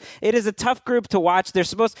staff. It is a tough group to watch.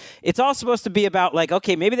 It's all supposed to be about, like,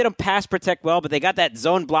 okay, maybe they don't pass protect well, but they got that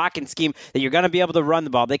zone blocking scheme that you're going to be able to run the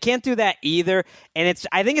ball. They can't do that either. And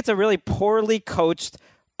I think it's a really poorly coached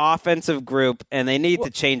offensive group, and they need to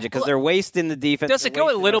change it because they're wasting the defense. Does it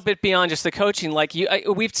go a little bit beyond just the coaching? Like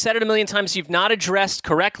we've said it a million times, you've not addressed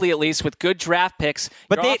correctly, at least with good draft picks.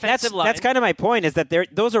 But that's kind of my point, is that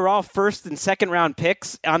those are all first and second round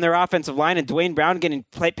picks on their offensive line, and Dwayne Brown getting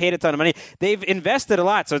paid a ton of money. They've invested a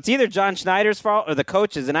lot, so it's either John Schneider's fault or the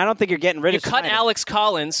coaches, and I don't think you're getting rid of Schneider. You cut Alex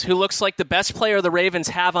Collins, who looks like the best player the Ravens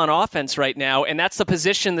have on offense right now, and that's the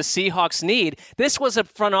position the Seahawks need. This was a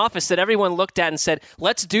front office that everyone looked at and said,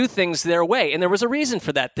 let's do things their way. And there was a reason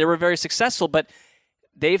for that. They were very successful, but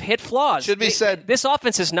they've hit flaws. Should be said, this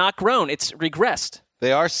offense has not grown. It's regressed.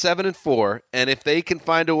 They are 7-4, and if they can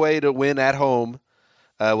find a way to win at home,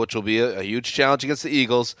 which will be a huge challenge against the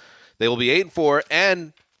Eagles, they will be 8-4,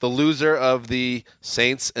 and the loser of the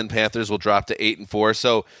Saints and Panthers will drop to 8-4.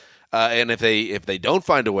 So, and if they don't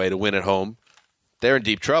find a way to win at home, they're in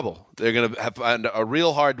deep trouble. They're going to have a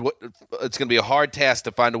real hard. It's going to be a hard task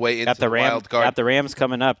to find a way into the wild card. Got the Rams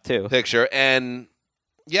coming up too. Picture, and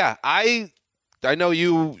yeah, I know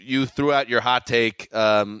you threw out your hot take.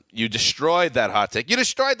 You destroyed that hot take. You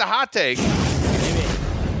destroyed the hot take.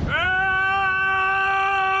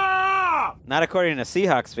 Not according to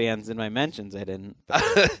Seahawks fans in my mentions, I didn't.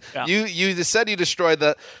 Yeah. You just said you destroyed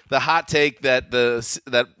the hot take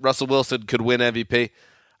that Russell Wilson could win MVP.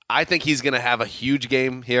 I think he's going to have a huge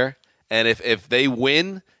game here, and if they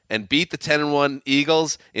win and beat the 10-1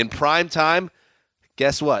 Eagles in prime time,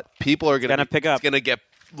 guess what? People are going to pick up. It's going to get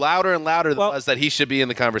louder and louder that he should be in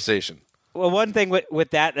the conversation. Well, one thing with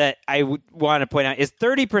that I want to point out is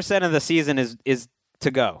 30% of the season is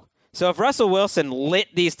to go. So if Russell Wilson lit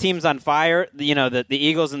these teams on fire, the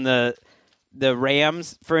Eagles and the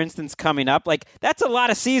Rams, for instance, coming up, like that's a lot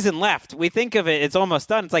of season left. We think of it, it's almost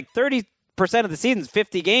done. It's like 30% 50% of the season's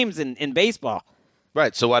 50 games in baseball.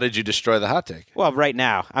 Right. So why did you destroy the hot take? Well, right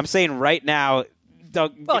now. I'm saying right now. He'll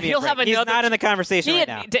have another. He's not in the conversation right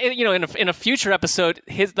now. In a future episode,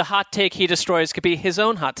 the hot take he destroys could be his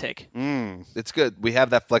own hot take. It's good. We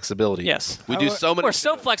have that flexibility. Yes, we do so many. We're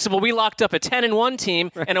so flexible. We locked up a 10-1 team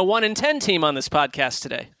and a 1-10 team on this podcast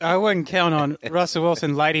today. I wouldn't count on Russell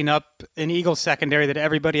Wilson lighting up an Eagles secondary that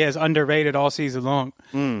everybody has underrated all season long.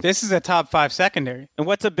 This is a top 5 secondary. And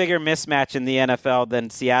what's a bigger mismatch in the NFL than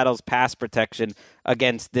Seattle's pass protection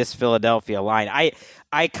against this Philadelphia line?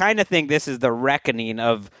 I kind of think this is the reckoning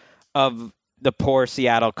of the poor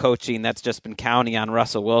Seattle coaching that's just been counting on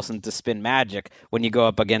Russell Wilson to spin magic when you go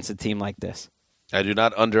up against a team like this. I do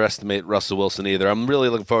not underestimate Russell Wilson either. I'm really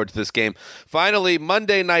looking forward to this game. Finally,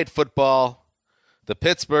 Monday Night Football, the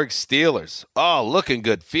Pittsburgh Steelers. Oh, looking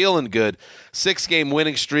good, feeling good. 6-game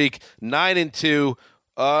winning streak, 9-2.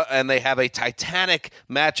 And they have a titanic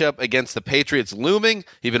matchup against the Patriots looming.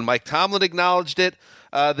 Even Mike Tomlin acknowledged it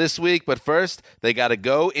this week. But first, they got to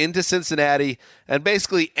go into Cincinnati and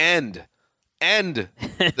basically end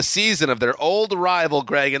the season of their old rival,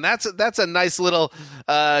 Greg. And that's a nice little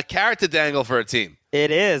carrot to dangle for a team.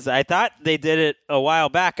 It is. I thought they did it a while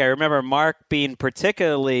back. I remember Mark being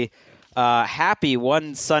particularly happy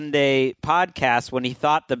one Sunday podcast when he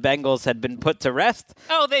thought the Bengals had been put to rest.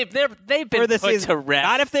 Oh, they've been put to rest.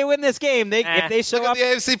 Not if they win this game. If they show up, the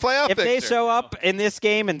AFC playoff if they show up in this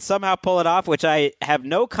game and somehow pull it off, which I have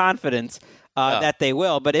no confidence that they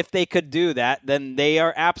will, but if they could do that, then they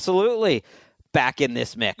are absolutely back in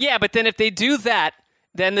this mix. Yeah, but then if they do that,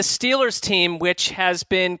 then the Steelers team, which has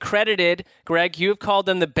been credited, Greg, you've called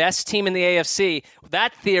them the best team in the AFC.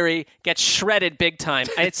 That theory gets shredded big time.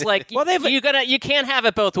 It's like you can't have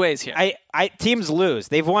it both ways here. Teams lose.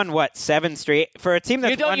 They've won 7 straight for a team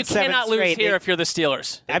that's won 7 straight. You cannot lose here if you're the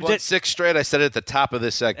Steelers. They've won 6 straight. I said it at the top of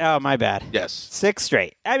this segment. Oh, my bad. Yes, 6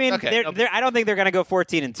 straight. I mean, I don't think they're going to go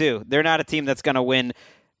 14-2. They're not a team that's going to win,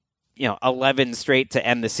 11 straight to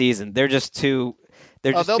end the season. They're just too.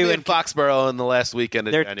 They'll be in Foxborough in the last weekend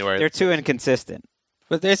of January. They're too inconsistent.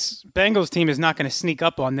 But this Bengals team is not going to sneak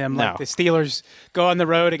up on them like the Steelers go on the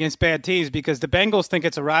road against bad teams, because the Bengals think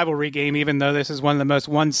it's a rivalry game, even though this is one of the most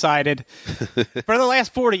one-sided for the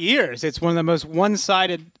last 40 years. It's one of the most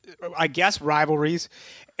one-sided, I guess, rivalries.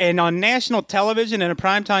 And on national television in a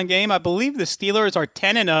primetime game, I believe the Steelers are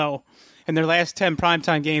 10-0 in their last 10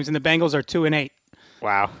 primetime games, and the Bengals are 2-8.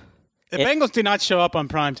 Wow. The Bengals do not show up on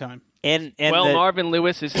primetime. And Marvin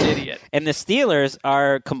Lewis is an idiot. And the Steelers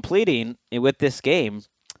are completing with this game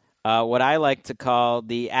what I like to call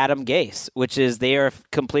the Adam Gase, which is they are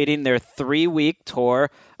completing their 3-week tour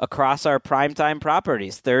across our primetime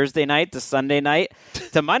properties, Thursday night to Sunday night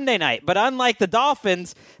to Monday night. But unlike the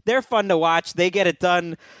Dolphins, they're fun to watch. They get it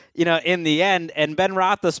done, in the end. And Ben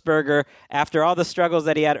Roethlisberger, after all the struggles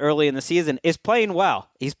that he had early in the season, is playing well.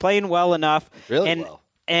 He's playing well enough. Really well.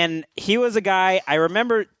 And he was a guy, I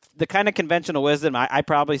remember the kind of conventional wisdom, I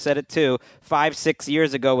probably said it too, 5-6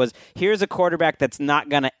 years ago, was here's a quarterback that's not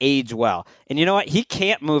going to age well. And you know what? He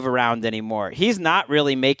can't move around anymore. He's not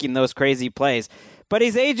really making those crazy plays, but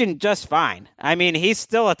he's aging just fine. I mean, he's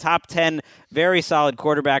still a top 10, very solid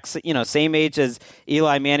quarterback, same age as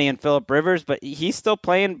Eli Manning and Phillip Rivers, but he's still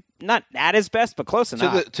playing not at his best, but close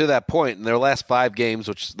enough. To that point, in their last 5 games,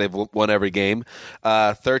 which they've won every game,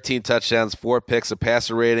 13 touchdowns, 4 picks, a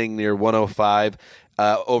passer rating near 105,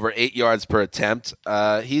 over 8 yards per attempt.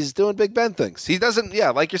 He's doing Big Ben things. He doesn't,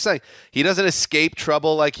 like you're saying, he doesn't escape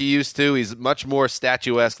trouble like he used to. He's much more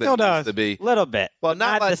statuesque than he used to be. A little bit. Well,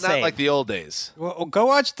 not like the old days. Well, go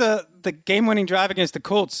watch the game-winning drive against the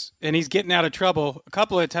Colts, and he's getting out of trouble a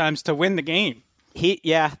couple of times to win the game.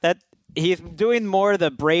 He's doing more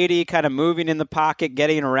the Brady kind of moving in the pocket,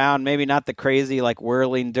 getting around, maybe not the crazy like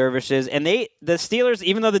whirling dervishes. And the Steelers,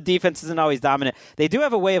 even though the defense isn't always dominant, they do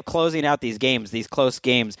have a way of closing out these games, these close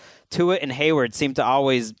games. Tua and Hayward seem to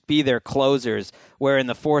always be their closers, where in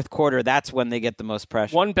the fourth quarter, that's when they get the most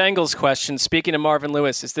pressure. One Bengals question, speaking of Marvin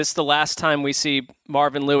Lewis, is this the last time we see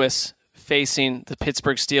Marvin Lewis facing the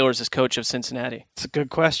Pittsburgh Steelers as coach of Cincinnati? It's a good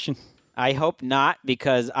question. I hope not,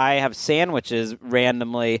 because I have sandwiches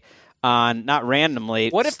randomly not randomly.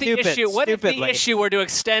 What if the issue were to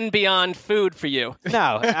extend beyond food for you?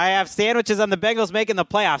 No, I have sandwiches on the Bengals making the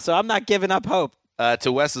playoffs, so I'm not giving up hope.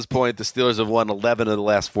 To Wes's point, the Steelers have won 11 of the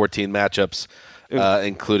last 14 matchups,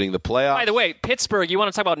 including the playoffs. By the way, Pittsburgh, you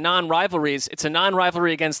want to talk about non-rivalries. It's a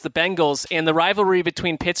non-rivalry against the Bengals, and the rivalry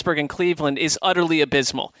between Pittsburgh and Cleveland is utterly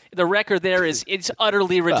abysmal. The record there it's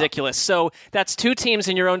utterly ridiculous. So that's 2 teams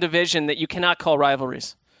in your own division that you cannot call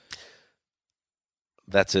rivalries.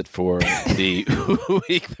 that's it for the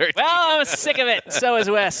Week 13. Well, I'm sick of it. So is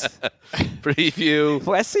Wes. Preview.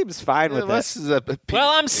 Wes seems fine with Wes it. is a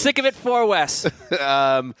Well, I'm sick of it for Wes.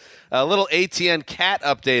 A little ATN cat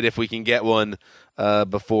update if we can get one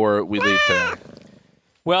before we leave today.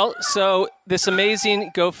 Well, so this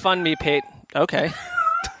amazing GoFundMe page. Okay.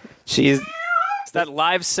 It's that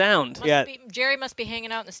live sound. Jerry must be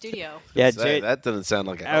hanging out in the studio. Yeah, that doesn't sound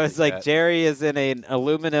like a I was like, cat. Jerry is in an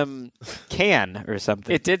aluminum can or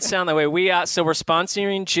something. It did sound that way. So we're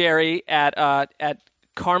sponsoring Jerry at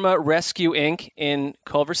Karma Rescue Inc. in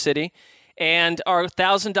Culver City. And our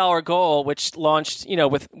 $1,000 goal, which launched,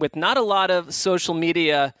 with not a lot of social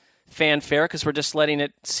media fanfare because we're just letting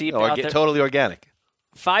it seep out there. Totally organic.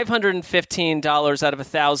 $515 out of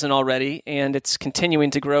 1,000 already, and it's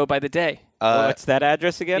continuing to grow by the day. What's that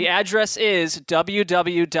address again? The address is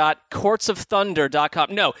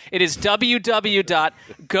www.courtsofThunder.com. No, it is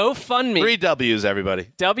www.gofundme. 3 W's, everybody.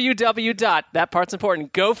 That part's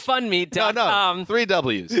important. GoFundMe.com. No, 3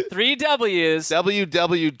 W's. 3 W's.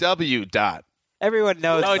 www. Everyone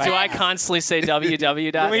knows. Oh, do I constantly say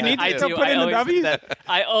www? We need to I still do. put I in the always W's? do that.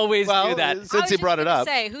 I always do that. Since he brought it up.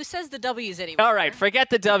 Who says the W's anymore? All right, forget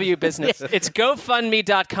the W business. It's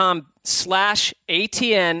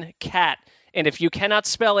GoFundMe.com/ATNCat. And if you cannot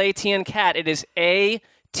spell ATN cat, it is ATNCAT.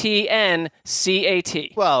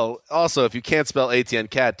 Well, also, if you can't spell ATN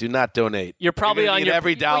cat, do not donate. You're probably on your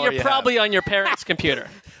every dollar. You're probably on your parents' computer.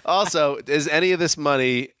 Also, is any of this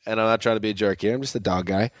money? And I'm not trying to be a jerk here. I'm just a dog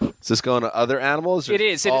guy. Is this going to other animals? Or It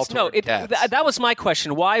is. cats? That was my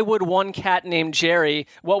question. Why would one cat named Jerry?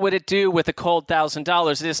 What would it do with a cold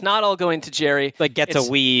 $1,000? It is not all going to Jerry. Gets a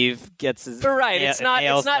weave, gets his right. It's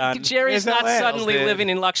not. Jerry's not suddenly living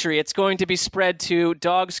in luxury. It's going to be spread to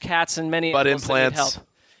dogs, cats, and many animals that need help.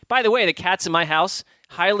 By the way, the cats in my house,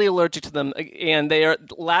 highly allergic to them, and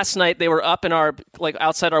last night they were up in our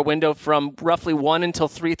outside our window from roughly 1 until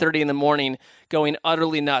 3:30 in the morning, going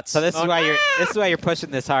utterly nuts. So this is why you're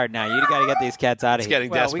pushing this hard now. You got to get these cats out of here.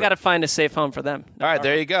 Getting desperate. We got to find a safe home for them. All right,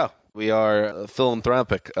 there you go. We are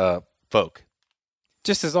philanthropic folk.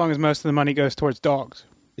 Just as long as most of the money goes towards dogs.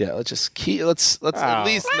 Yeah, let's at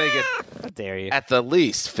least make it How dare you? at the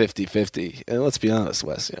least 50-50. And let's be honest,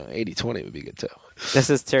 Wes, 80-20 would be good too. This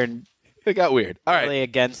has turned It got weird. All right. really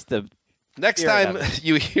against the Next time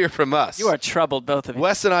you hear from us, You are troubled, both of you.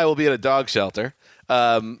 Wes and I will be at a dog shelter.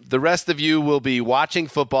 The rest of you will be watching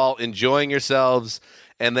football, enjoying yourselves,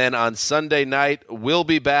 and then on Sunday night we'll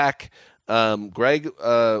be back. Greg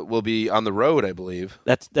will be on the road, I believe.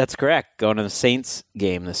 That's correct. Going to the Saints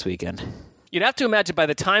game this weekend. You'd have to imagine by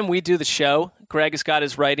the time we do the show, Greg has got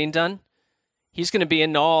his writing done. He's going to be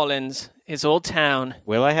in New Orleans, his old town.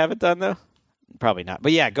 Will I have it done though? Probably not.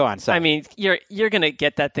 But yeah, go on. Sorry. I mean, you're going to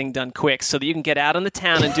get that thing done quick so that you can get out on the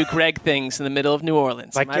town and do Greg things in the middle of New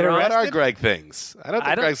Orleans. What are Greg things? I don't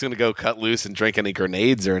think Greg's going to go cut loose and drink any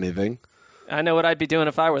grenades or anything. I know what I'd be doing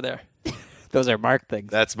if I were there. Those are Mark things.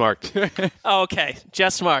 That's Mark. Okay,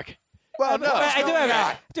 just Mark. Well, no,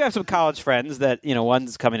 I do have some college friends that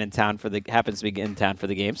one's coming in town happens to be in town for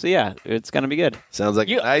the game. So yeah, it's going to be good. Sounds like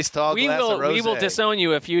a nice tall glass of rosé. We will disown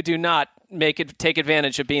you if you do not take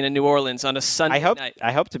advantage of being in New Orleans on a Sunday night.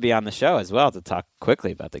 I hope to be on the show as well to talk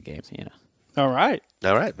quickly about the games. All right.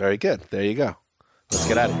 Very good. There you go. Let's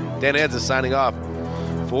get out of here. Dan Hanzus signing off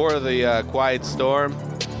for the Quiet Storm,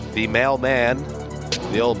 the mailman,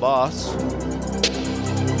 the old boss.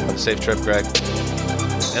 Have a safe trip, Greg.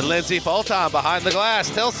 And Lindsay Fulton behind the glass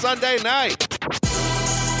till Sunday night.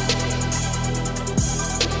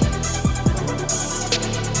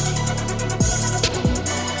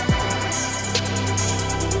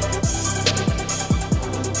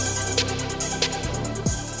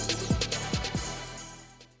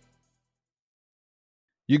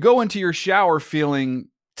 You go into your shower feeling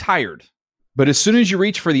tired, but as soon as you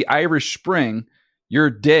reach for the Irish Spring, your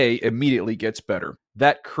day immediately gets better.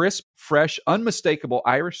 That crisp, fresh, unmistakable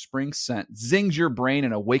Irish Spring scent zings your brain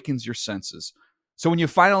and awakens your senses. So when you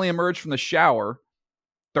finally emerge from the shower,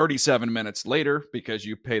 37 minutes later, because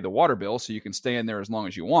you pay the water bill so you can stay in there as long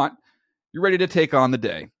as you want, you're ready to take on the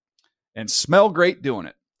day. And smell great doing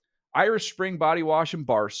it. Irish Spring Body Wash and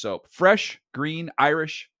Bar Soap. Fresh, green,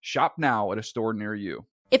 Irish. Shop now at a store near you.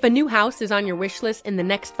 If a new house is on your wish list in the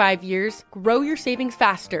next 5 years, grow your savings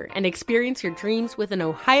faster and experience your dreams with an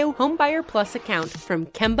Ohio Homebuyer Plus account from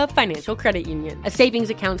Kemba Financial Credit Union. A savings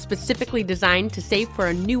account specifically designed to save for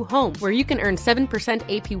a new home, where you can earn 7%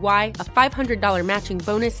 APY, a $500 matching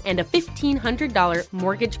bonus, and a $1,500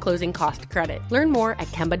 mortgage closing cost credit. Learn more at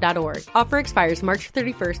Kemba.org. Offer expires March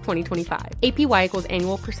 31st, 2025. APY equals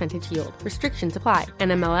annual percentage yield. Restrictions apply.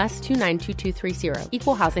 NMLS 292230.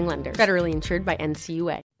 Equal housing lender. Federally insured by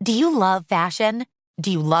NCUA. Do you love fashion?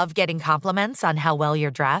 Do you love getting compliments on how well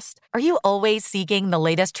you're dressed? Are you always seeking the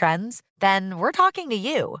latest trends? Then we're talking to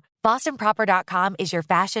you. BostonProper.com is your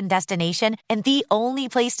fashion destination and the only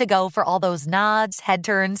place to go for all those nods, head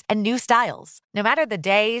turns, and new styles. No matter the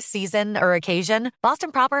day, season, or occasion,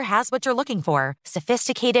 Boston Proper has what you're looking for.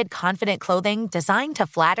 Sophisticated, confident clothing designed to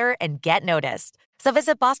flatter and get noticed. So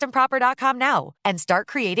visit BostonProper.com now and start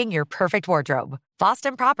creating your perfect wardrobe.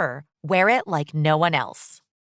 Boston Proper. Wear it like no one else.